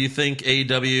Flores, do you think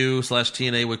AEW /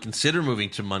 TNA would consider moving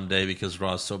to Monday because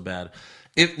Raw is so bad?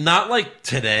 If not like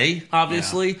today,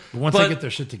 obviously. Yeah. Once they get their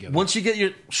shit together. Once you get your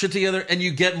shit together and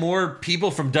you get more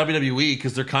people from WWE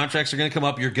because their contracts are going to come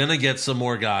up, you're going to get some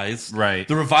more guys. Right.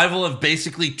 The Revival have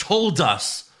basically told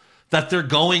us that they're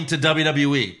going to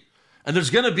WWE. And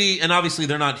there's going to be, and obviously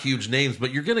they're not huge names,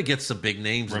 but you're going to get some big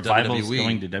names Revival's in WWE.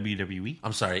 Going to WWE?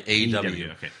 I'm sorry,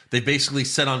 AEW. Okay. They basically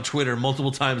said on Twitter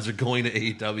multiple times they're going to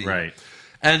AEW. Right.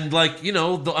 And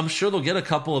I'm sure they'll get a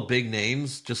couple of big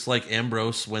names, just like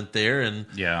Ambrose went there. And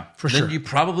for then sure. you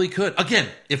probably could. Again,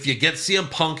 if you get CM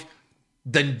Punk,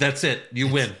 then that's it. You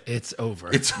win. It's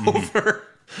over. It's over.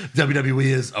 WWE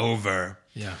is over.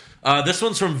 Yeah. This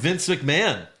one's from Vince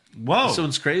McMahon. Whoa. This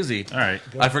one's crazy. All right.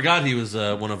 I forgot he was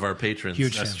one of our patrons.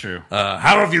 Huge That's fan. true.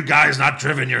 How have you guys not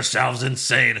driven yourselves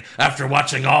insane after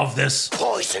watching all of this?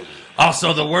 Poison.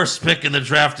 Also, the worst pick in the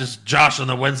draft is Josh on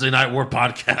the Wednesday Night War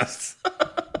podcast.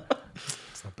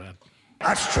 It's not bad.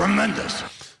 That's tremendous.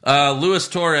 Luis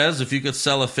Torres, if you could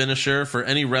sell a finisher for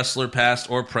any wrestler past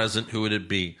or present, who would it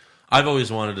be? I've always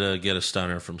wanted to get a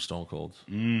stunner from Stone Cold.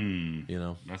 You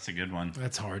know? That's a good one.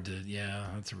 That's hard to. Yeah,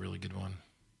 that's a really good one.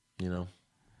 You know?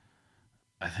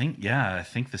 I think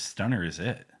the stunner is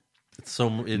it. It's so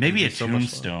Maybe a so much fun.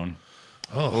 tombstone.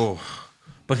 Oh.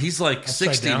 But he's like Upside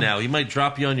 60 down? now. He might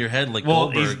drop you on your head like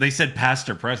Well, Goldberg. they said past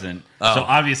or present. Oh. So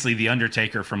obviously the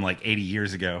Undertaker from like 80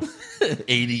 years ago.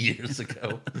 80 years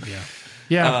ago.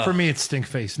 Yeah, for me, it's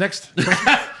Stinkface. Next.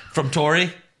 From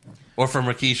Tori? Or from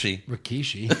Rikishi?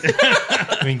 Rikishi.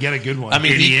 I mean, get a good one. I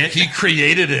mean, Idiot. he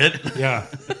created it. yeah.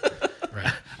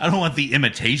 Right. I don't want the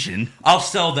imitation. I'll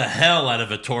sell the hell out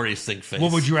of a Tori stink face.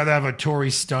 What would you rather have, a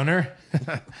Tory stunner?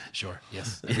 Sure.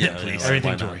 Yes. Yeah, please. yeah, Everything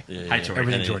why not? Tory. Yeah, Hi, yeah. Tori.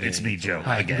 Everything Tory. It's me, Joe.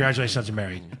 Hi, again. congratulations on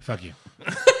married. Fuck you.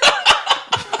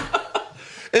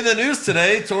 In the news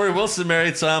today, Tori Wilson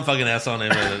married some fucking asshole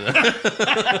named. Some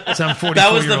 44-year-old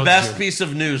That was the best Jew. piece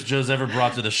of news Joe's ever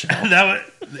brought to the show.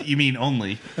 You mean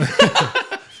only?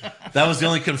 That was the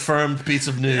only confirmed piece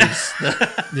of news.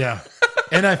 Yeah.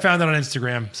 And I found it on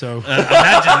Instagram, so Imagine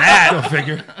that. go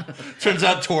figure. Turns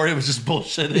out Tori was just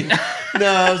bullshitting.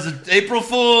 No, it was an April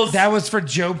Fool's. That was for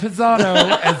Joe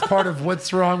Pisano as part of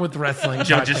What's Wrong with Wrestling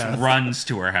Joe podcast. just runs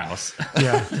to her house.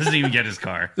 Yeah. Doesn't even get his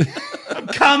car. I'm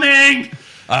coming.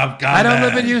 I don't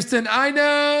live in Houston. I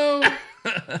know.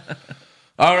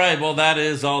 All right, well, that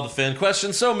is all the fan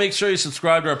questions. So make sure you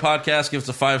subscribe to our podcast, give us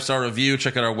a 5-star review,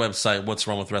 check out our website,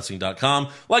 what'swrongwithwrestling.com,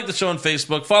 like the show on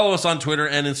Facebook, follow us on Twitter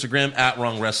and Instagram at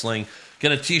Wrong Wrestling,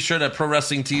 get a t-shirt at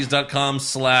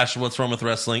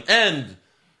prowrestlingtees.com/what'swrongwithwrestling, and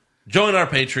join our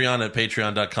Patreon at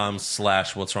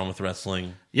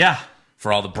patreon.com/what'swrongwithwrestling Yeah.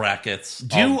 for all the brackets.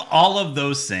 Do all of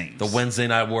those things. the Wednesday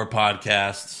Night War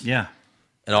podcasts Yeah.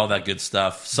 and all that good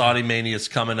stuff. Saudi Mania is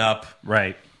coming up.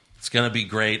 Right. It's going to be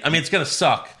great. I mean, it's going to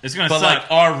suck. It's gonna but suck. like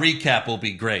our recap will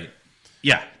be great.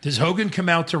 Yeah. Does Hogan come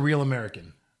out to Real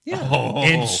American? Yeah.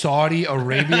 In Saudi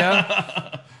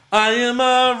Arabia? I am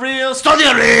a real Saudi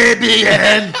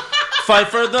Arabian. Fight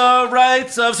for the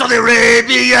rights of Saudi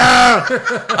Arabia.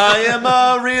 I am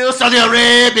a real Saudi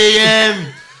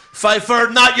Arabian. Fight for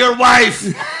not your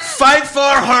wife. Fight for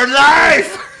her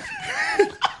life.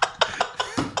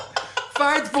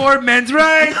 Fight for men's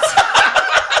rights.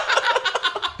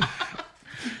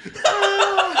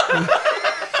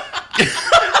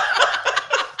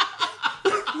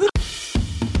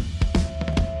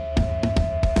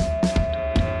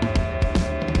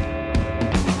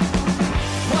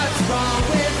 What's wrong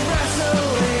with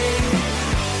wrestling?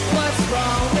 What's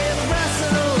wrong with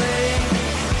wrestling?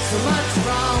 So much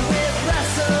wrong with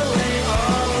wrestling.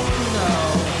 Oh no.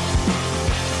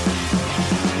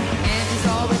 And he's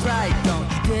always right. Don't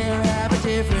you dare have a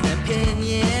different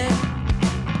opinion.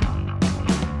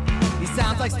 He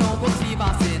sounds like Stone Cold Steve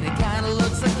Austin. It kinda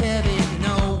looks like Kevin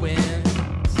Owens.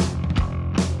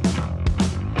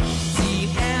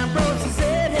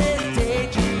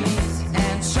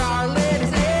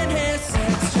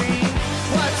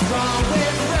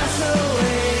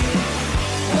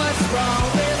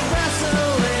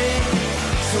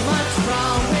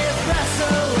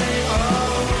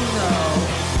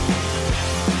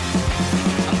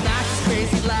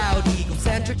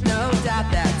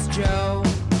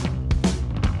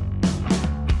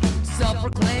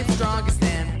 proclaimed strongest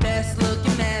and best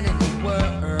looking man in the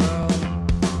world.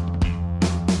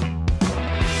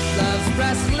 Loves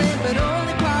wrestling, but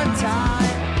only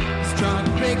part-time. Strong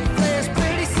Ric Flair's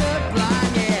pretty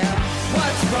sublime, yeah.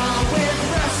 What's wrong with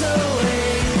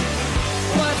wrestling?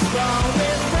 What's wrong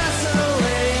with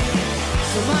wrestling?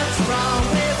 So much wrong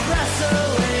with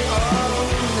wrestling, oh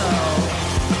no.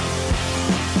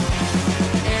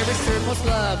 Every shirt most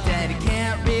loved and he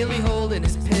can't really hold in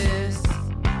his piss.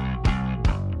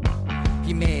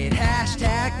 He made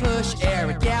hashtag push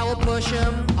Eric Gallo push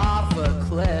him off a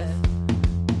cliff.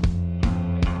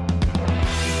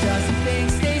 He doesn't think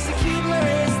Stacy Kubler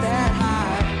is that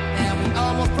high, and we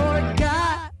almost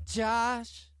forgot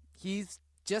Josh. He's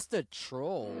just a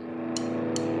troll.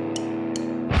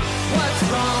 What's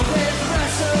wrong with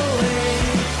wrestling?